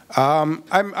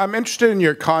 I'm interested in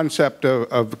your concept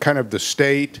of kind of the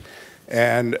state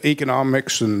and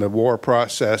economics and the war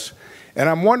process. And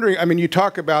I'm wondering, I mean, you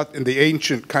talk about in the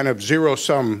ancient kind of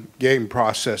zero-sum game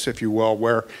process, if you will,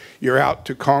 where you're out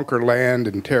to conquer land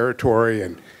and territory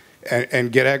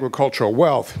and get agricultural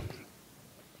wealth.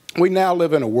 We now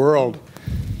live in a world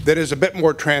that is a bit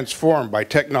more transformed by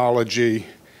technology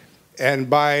and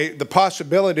by the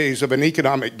possibilities of an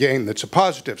economic game that's a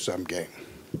positive-sum game.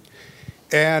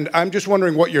 And I'm just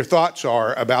wondering what your thoughts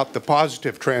are about the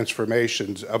positive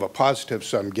transformations of a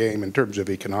positive-sum game in terms of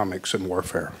economics and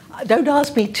warfare. Don't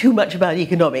ask me too much about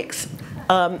economics.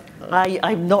 I'm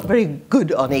not very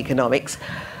good on economics.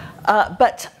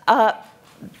 But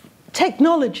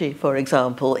technology, for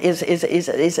example,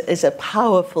 is a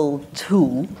powerful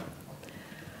tool.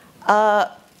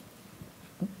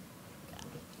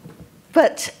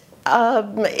 But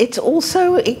it's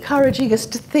also encouraging us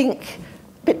to think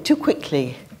a bit too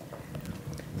quickly.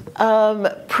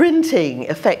 Printing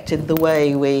affected the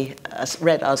way we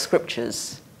read our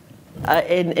scriptures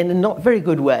in a not very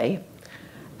good way,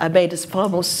 made us far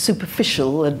more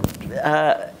superficial, and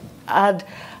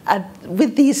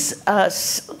with these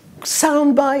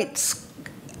sound bites,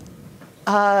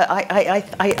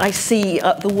 I see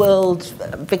the world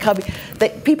becoming,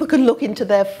 that people can look into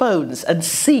their phones and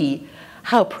see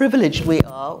how privileged we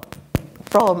are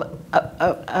from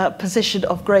a position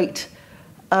of great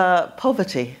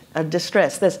poverty and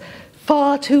distress. There's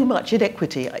far too much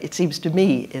inequity, it seems to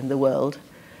me, in the world.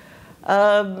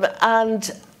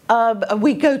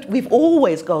 We've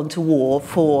always gone to war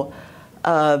for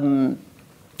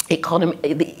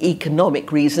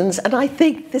economic reasons, and I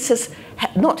think this has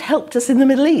not helped us in the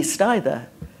Middle East either.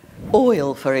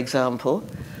 Oil, for example,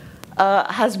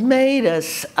 has made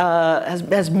us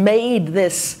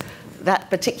that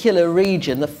particular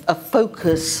region a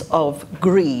focus of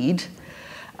greed,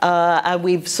 and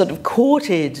we've sort of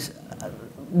courted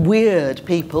weird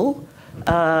people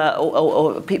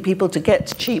or people to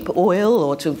get cheap oil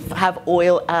or to have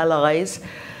oil allies.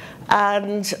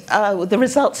 And the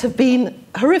results have been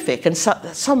horrific, and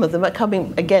some of them are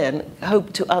coming again,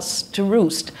 hope to us to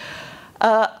roost.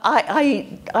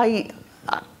 I'm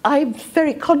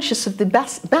very conscious of the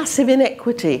massive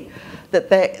inequity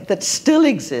that still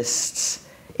exists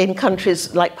in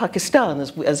countries like Pakistan,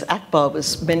 as Akbar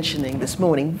was mentioning this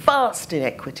morning, vast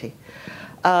inequity.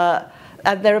 And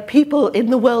there are people in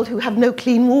the world who have no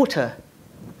clean water,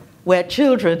 where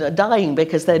children are dying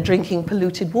because they're drinking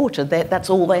polluted water. That's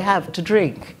all they have to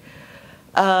drink.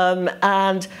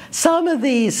 And some of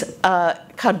these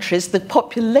countries, the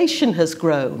population has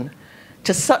grown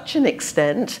to such an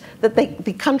extent that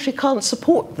the country can't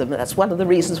support them. That's one of the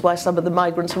reasons why some of the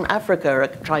migrants from Africa are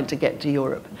trying to get to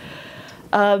Europe.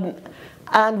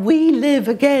 And we live,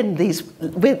 again,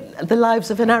 with the lives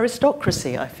of an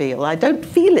aristocracy, I feel. I don't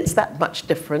feel it's that much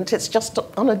different. It's just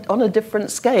on a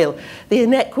different scale. The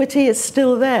inequity is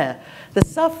still there. The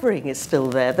suffering is still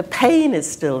there. The pain is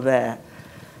still there.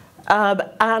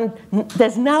 And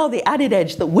there's now the added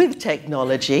edge that with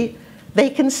technology, they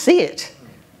can see it.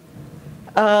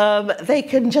 They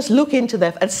can just look into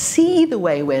there and see the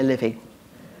way we're living.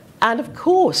 And of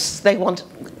course,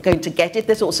 going to get it.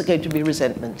 There's also going to be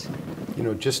resentment. You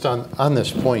know, just on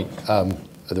this point,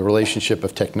 the relationship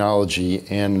of technology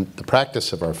and the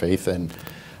practice of our faith, and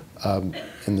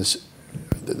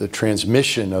the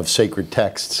transmission of sacred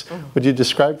texts. Would you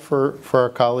describe for our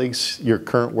colleagues your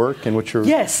current work and what you're...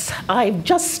 Yes, I'm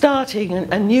just starting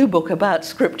a new book about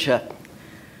Scripture,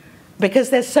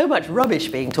 because there's so much rubbish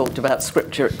being talked about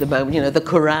Scripture at the moment. You know, the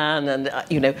Quran, and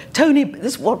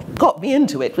what got me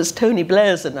into it was Tony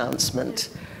Blair's announcement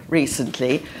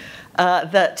recently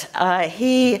that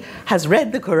he has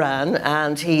read the Quran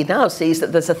and he now sees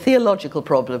that there's a theological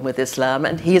problem with Islam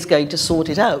and he is going to sort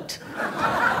it out.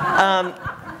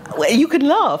 Well, you can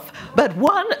laugh, but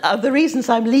one of the reasons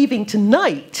I'm leaving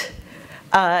tonight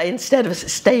instead of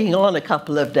staying on a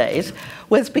couple of days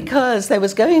was because there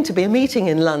was going to be a meeting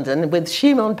in London with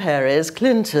Shimon Peres,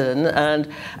 Clinton,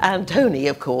 and Tony,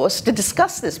 of course, to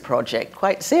discuss this project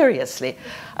quite seriously.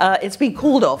 It's been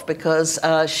called off because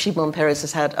Shimon Peres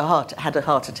has had a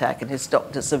heart attack and his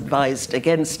doctors advised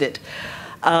against it.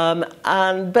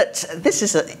 But this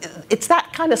is it's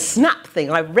that kind of snap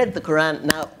thing. I've read the Quran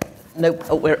now. No,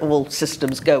 where all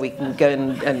systems go, we can go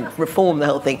and reform the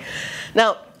whole thing.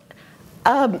 Now,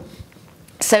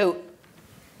 so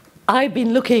I've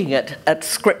been looking at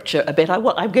Scripture a bit.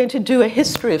 I'm going to do a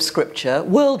history of Scripture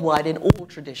worldwide in all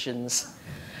traditions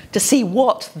to see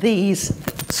what these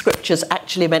Scriptures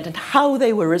actually meant and how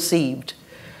they were received.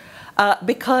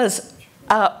 Because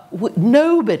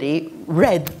nobody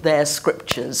read their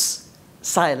Scriptures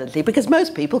silently, because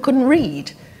most people couldn't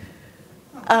read.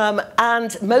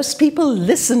 And most people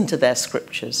listen to their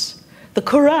scriptures. The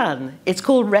Quran, it's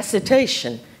called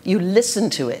recitation. You listen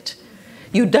to it.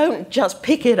 You don't just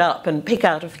pick it up and pick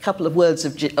out a couple of words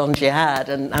on jihad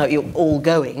and how you're all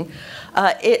going.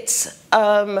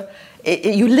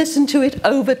 You listen to it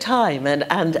over time,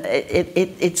 and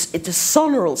it's a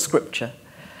sonoral scripture.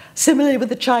 Similarly with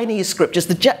the Chinese scriptures,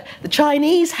 the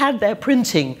Chinese had their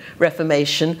printing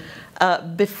revolution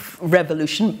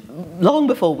long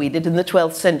before we did in the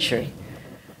 12th century.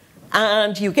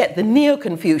 And you get the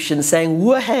Neo-Confucians saying,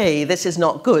 "Hey, this is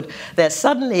not good." They're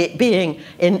suddenly being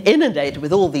inundated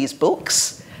with all these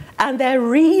books, and they're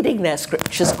reading their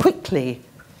scriptures quickly.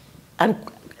 And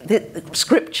the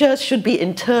scriptures should be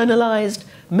internalized,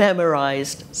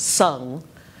 memorized, sung,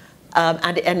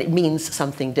 and it means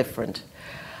something different.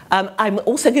 I'm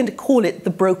also going to call it the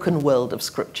broken world of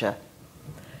scripture,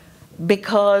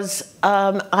 because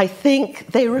I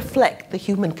think they reflect the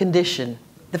human condition.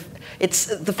 It's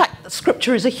the fact that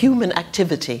scripture is a human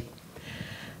activity.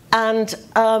 And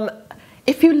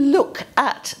if you look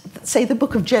at, say, the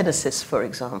book of Genesis, for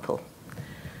example,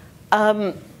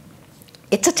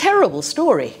 it's a terrible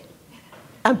story.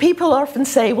 And people often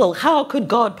say, well, how could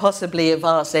God possibly have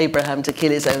asked Abraham to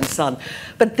kill his own son?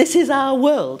 But this is our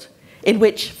world, in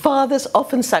which fathers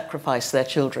often sacrifice their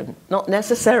children, not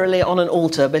necessarily on an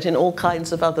altar, but in all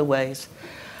kinds of other ways.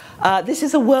 This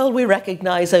is a world we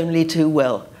recognize only too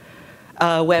well,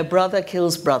 where brother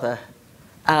kills brother,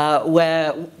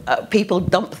 where people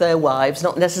dump their wives,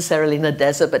 not necessarily in a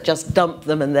desert, but just dump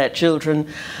them and their children.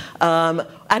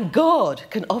 And God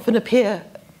can often appear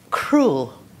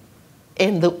cruel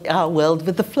in our world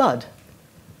with the flood.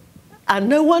 And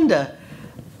no wonder,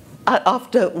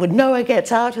 when Noah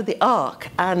gets out of the ark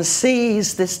and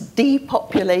sees this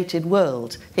depopulated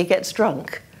world, he gets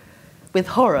drunk with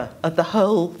horror at the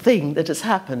whole thing that has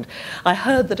happened. I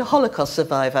heard that a Holocaust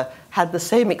survivor had the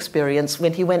same experience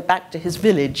when he went back to his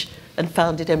village and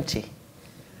found it empty.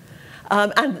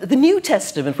 And the New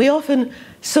Testament, we often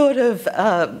sort of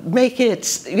make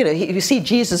it, you see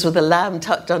Jesus with a lamb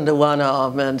tucked under one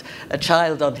arm and a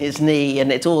child on his knee,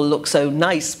 and it all looks so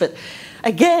nice. But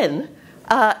again,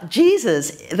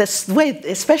 Jesus, this way,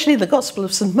 especially in the Gospel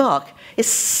of St. Mark, is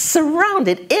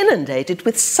surrounded, inundated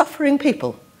with suffering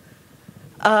people,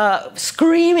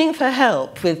 screaming for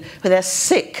help, with they're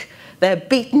sick, they're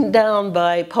beaten down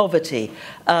by poverty,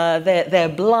 they're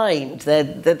blind,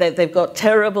 they've got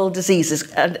terrible diseases,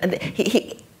 and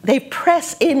they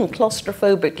press in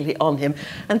claustrophobically on him,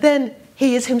 and then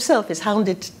he himself is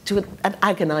hounded to an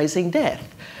agonizing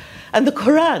death. And the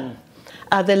Quran,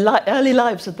 the early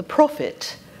lives of the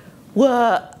Prophet,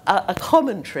 were a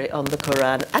commentary on the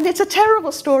Quran. And it's a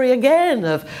terrible story again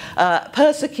of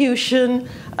persecution,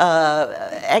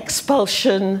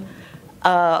 expulsion,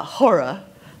 horror,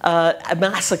 a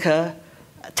massacre,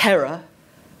 terror.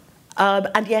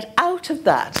 And yet out of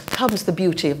that comes the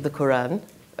beauty of the Quran.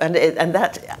 And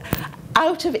that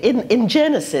in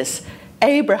Genesis,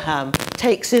 Abraham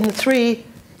takes in 3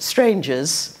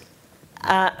 strangers,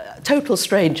 total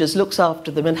strangers, looks after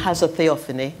them and has a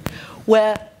theophany,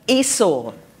 where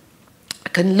Esau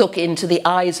can look into the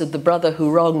eyes of the brother who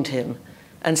wronged him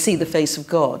and see the face of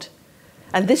God.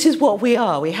 And this is what we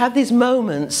are. We have these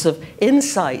moments of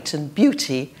insight and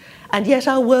beauty, and yet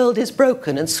our world is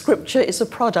broken, and Scripture is a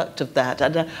product of that,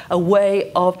 and a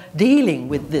way of dealing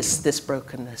with this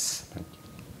brokenness.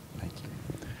 Thank you.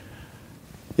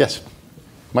 Yes,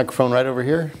 microphone right over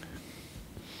here.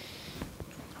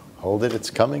 Hold it, it's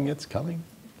coming, it's coming.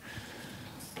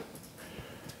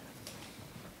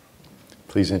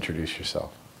 Please introduce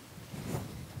yourself.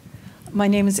 My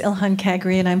name is Ilhan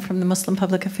Kagri, and I'm from the Muslim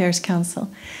Public Affairs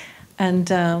Council. And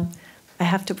I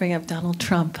have to bring up Donald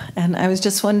Trump. And I was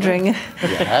just wondering. You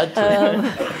had to.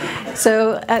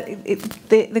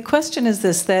 The question is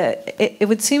this: that it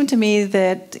would seem to me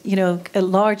that a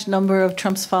large number of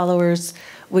Trump's followers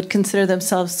would consider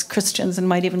themselves Christians and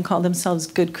might even call themselves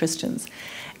good Christians,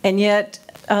 and yet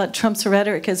Trump's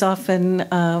rhetoric is often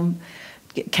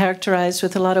characterized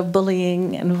with a lot of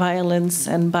bullying and violence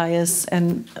and bias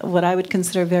and what I would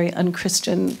consider very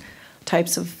un-Christian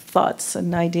types of thoughts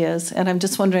and ideas. And I'm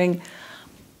just wondering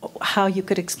how you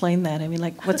could explain that. I mean,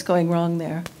 like, what's going wrong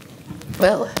there?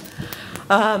 Well,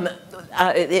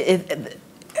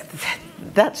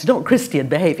 that's not Christian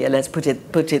behavior, let's put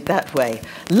it that way.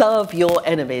 Comment your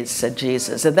enemies, said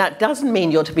Jesus. And that doesn't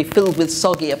mean you're to be filled with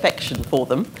soggy affection for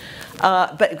them.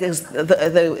 But because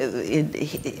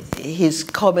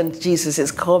Jesus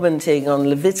is commenting on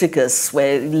Leviticus,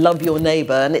 where love your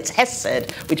neighbor, and it's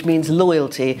hesed, which means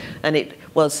loyalty, and it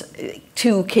was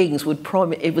two kings would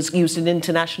promise, it was used in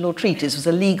international treaties, it was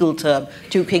a legal term,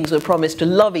 two kings would promise to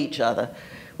love each other,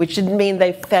 which didn't mean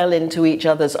they fell into each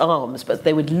other's arms, but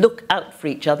they would look out for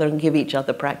each other and give each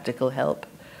other practical help.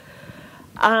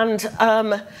 And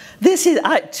this is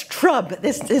Trub.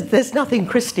 There's nothing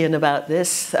Christian about this.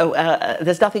 So,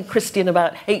 there's nothing Christian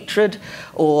about hatred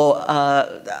or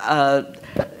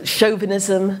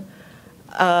chauvinism.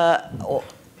 But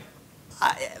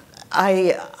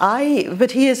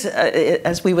he is,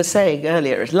 as we were saying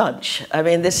earlier at lunch, I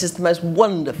mean, this is the most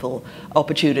wonderful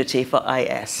opportunity for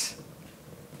IS.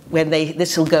 When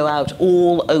this will go out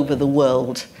all over the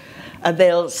world, and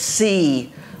they'll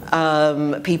see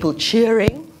people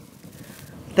cheering.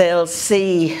 They'll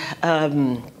see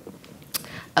him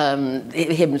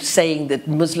saying that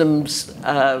Muslims,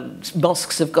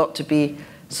 mosques have got to be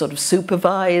sort of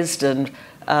supervised and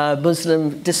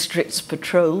Muslim districts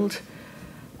patrolled.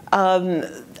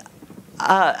 But,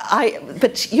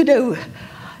 you know,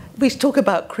 we talk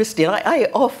about Christian.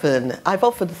 I've often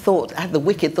thought, had the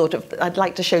wicked thought of, I'd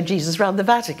like to show Jesus around the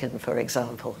Vatican, for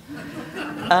example.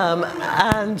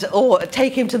 Or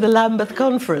take him to the Lambeth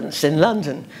Conference in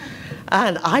London.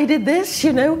 And I did this,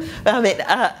 you know. I mean,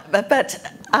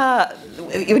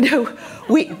 you know,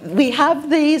 we have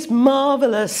these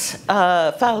marvelous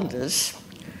founders,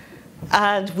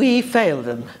 and we fail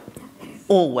them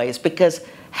always because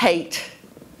hate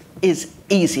is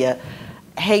easier.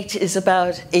 Hate is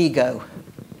about ego,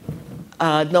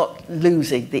 not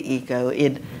losing the ego,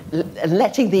 in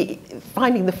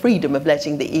finding the freedom of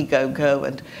letting the ego go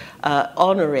and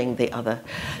honoring the other.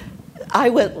 I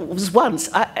was once,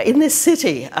 in this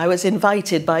city, I was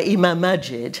invited by Imam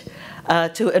Majid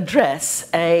to address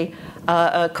a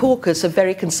caucus of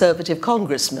very conservative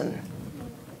congressmen.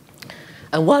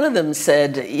 And one of them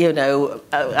said, you know,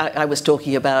 I was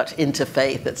talking about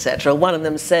interfaith, etc. One of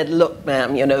them said, look,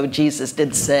 ma'am, you know, Jesus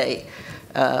did say,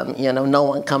 you know, no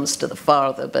one comes to the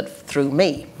Father but through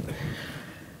me.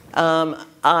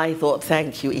 I thought,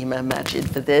 thank you, Imam Majid,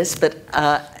 for this. But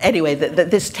anyway,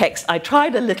 this text, I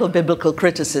tried a little biblical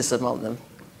criticism on them.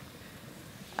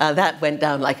 That went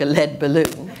down like a lead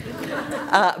balloon.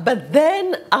 But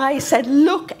then I said,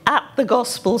 look at the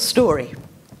gospel story.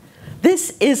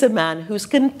 This is a man who's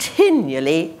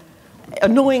continually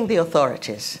annoying the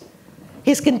authorities.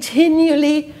 He's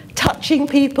continually touching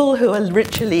people who are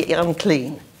ritually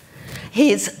unclean.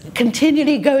 He's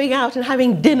continually going out and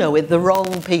having dinner with the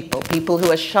wrong people, people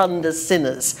who are shunned as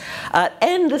sinners,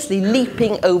 endlessly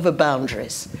leaping over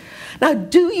boundaries. Now,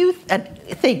 do you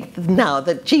think now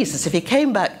that Jesus, if he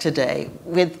came back today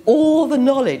with all the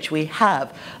knowledge we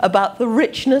have about the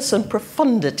richness and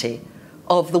profundity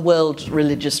of the world's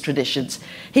religious traditions,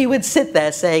 he would sit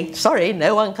there saying, sorry,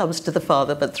 no one comes to the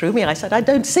Father but through me? I said, I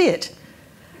don't see it.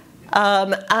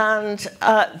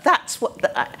 That's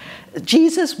what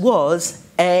Jesus was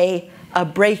a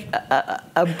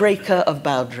breaker of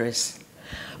boundaries.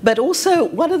 But also,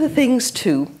 one of the things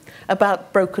too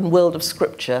about broken world of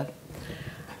Scripture,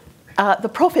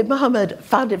 the Prophet Muhammad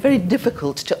found it very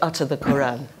difficult to utter the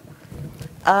Quran.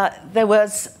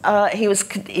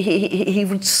 He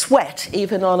would sweat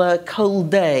even on a cold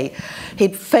day.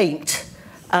 He'd faint.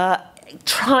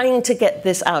 Trying to get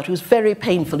this out. It was very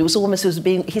painful. It was almost as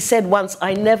being, he said once,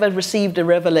 I never received a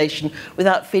revelation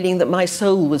without feeling that my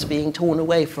soul was being torn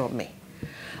away from me.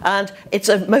 And it's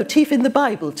a motif in the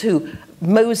Bible too.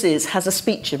 Moses has a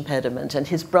speech impediment and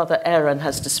his brother Aaron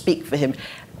has to speak for him.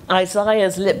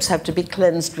 Isaiah's lips have to be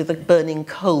cleansed with a burning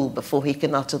coal before he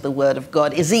can utter the word of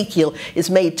God. Ezekiel is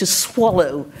made to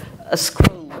swallow a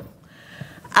scroll.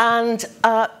 And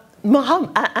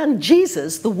Muhammad, and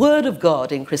Jesus, the Word of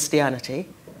God in Christianity,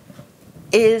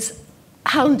 is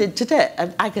hounded to death,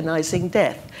 an agonizing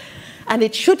death. And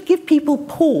it should give people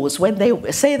pause when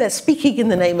they say they're speaking in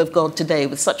the name of God today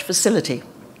with such facility,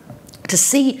 to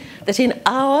see that in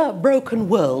our broken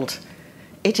world,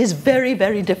 it is very,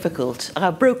 very difficult,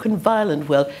 our broken, violent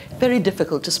world, very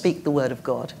difficult to speak the Word of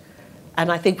God.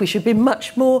 And I think we should be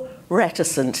much more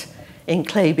reticent in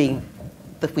claiming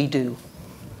that we do.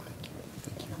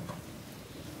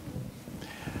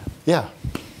 Yeah,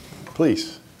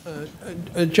 please.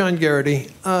 John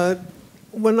Garrity.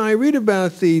 When I read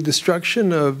about the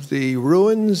destruction of the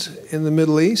ruins in the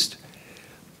Middle East,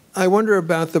 I wonder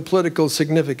about the political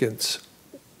significance.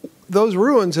 Those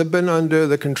ruins have been under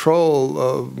the control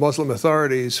of Muslim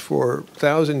authorities for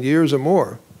 1,000 years or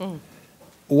more. Mm.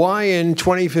 Why in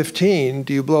 2015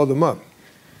 do you blow them up?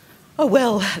 Oh,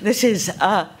 well, this is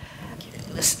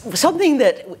something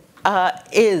that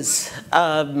is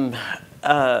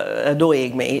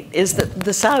annoying me, is that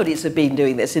the Saudis have been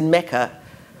doing this in Mecca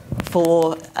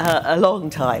for a long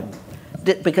time.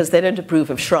 because they don't approve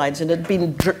of shrines, and had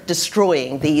been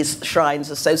destroying these shrines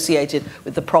associated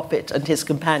with the prophet and his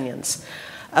companions.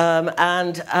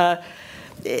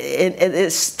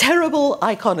 It's terrible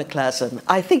iconoclasm.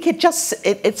 I think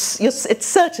it's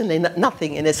certainly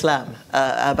nothing in Islam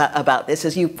about this,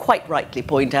 as you quite rightly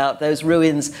point out. Those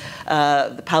ruins,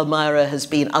 the Palmyra has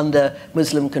been under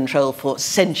Muslim control for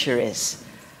centuries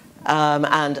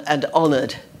and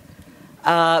honoured.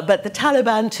 But the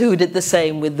Taliban too did the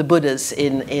same with the Buddhas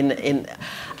and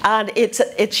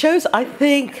it shows, I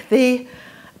think,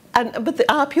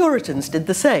 our Puritans did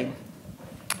the same.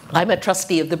 I'm a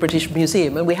trustee of the British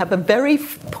Museum, and we have a very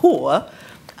poor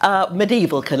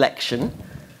medieval collection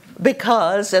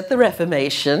because at the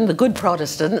Reformation, the good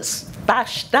Protestants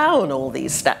bashed down all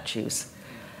these statues.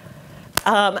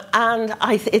 It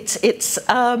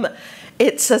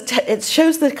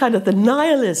shows the kind of the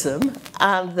nihilism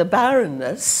and the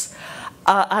barrenness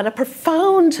and a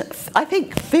profound, I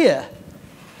think, fear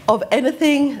of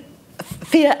anything,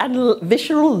 fear and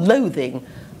visceral loathing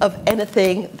of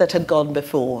anything that had gone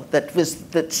before,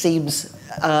 that seems,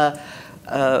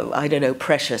 I don't know,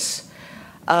 precious,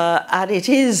 and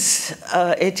it's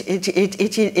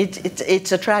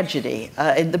a tragedy.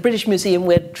 In the British Museum,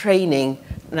 we're training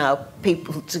now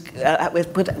people to.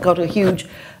 We've got a huge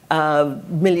 $1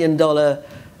 million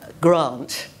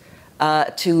grant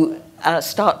to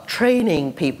start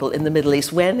training people in the Middle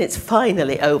East when it's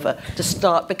finally over. To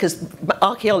start, because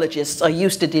archaeologists are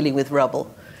used to dealing with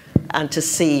rubble, and to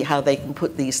see how they can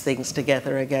put these things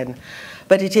together again.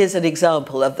 But it is an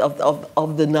example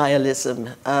of the nihilism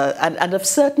and of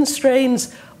certain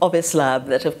strains of Islam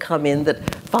that have come in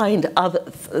that find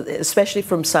especially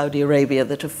from Saudi Arabia,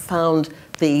 that have found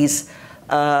these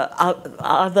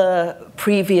other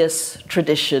previous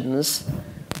traditions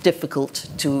difficult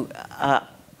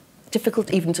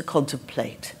even to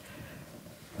contemplate.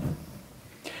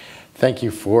 Thank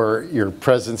you for your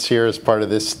presence here as part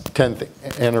of this 10th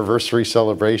anniversary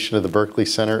celebration of the Berkley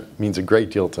Center. It means a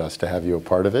great deal to us to have you a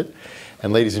part of it.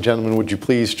 And ladies and gentlemen, would you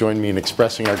please join me in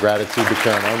expressing our gratitude to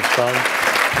Karen Armstrong?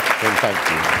 And thank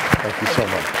you. Thank you so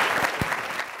much.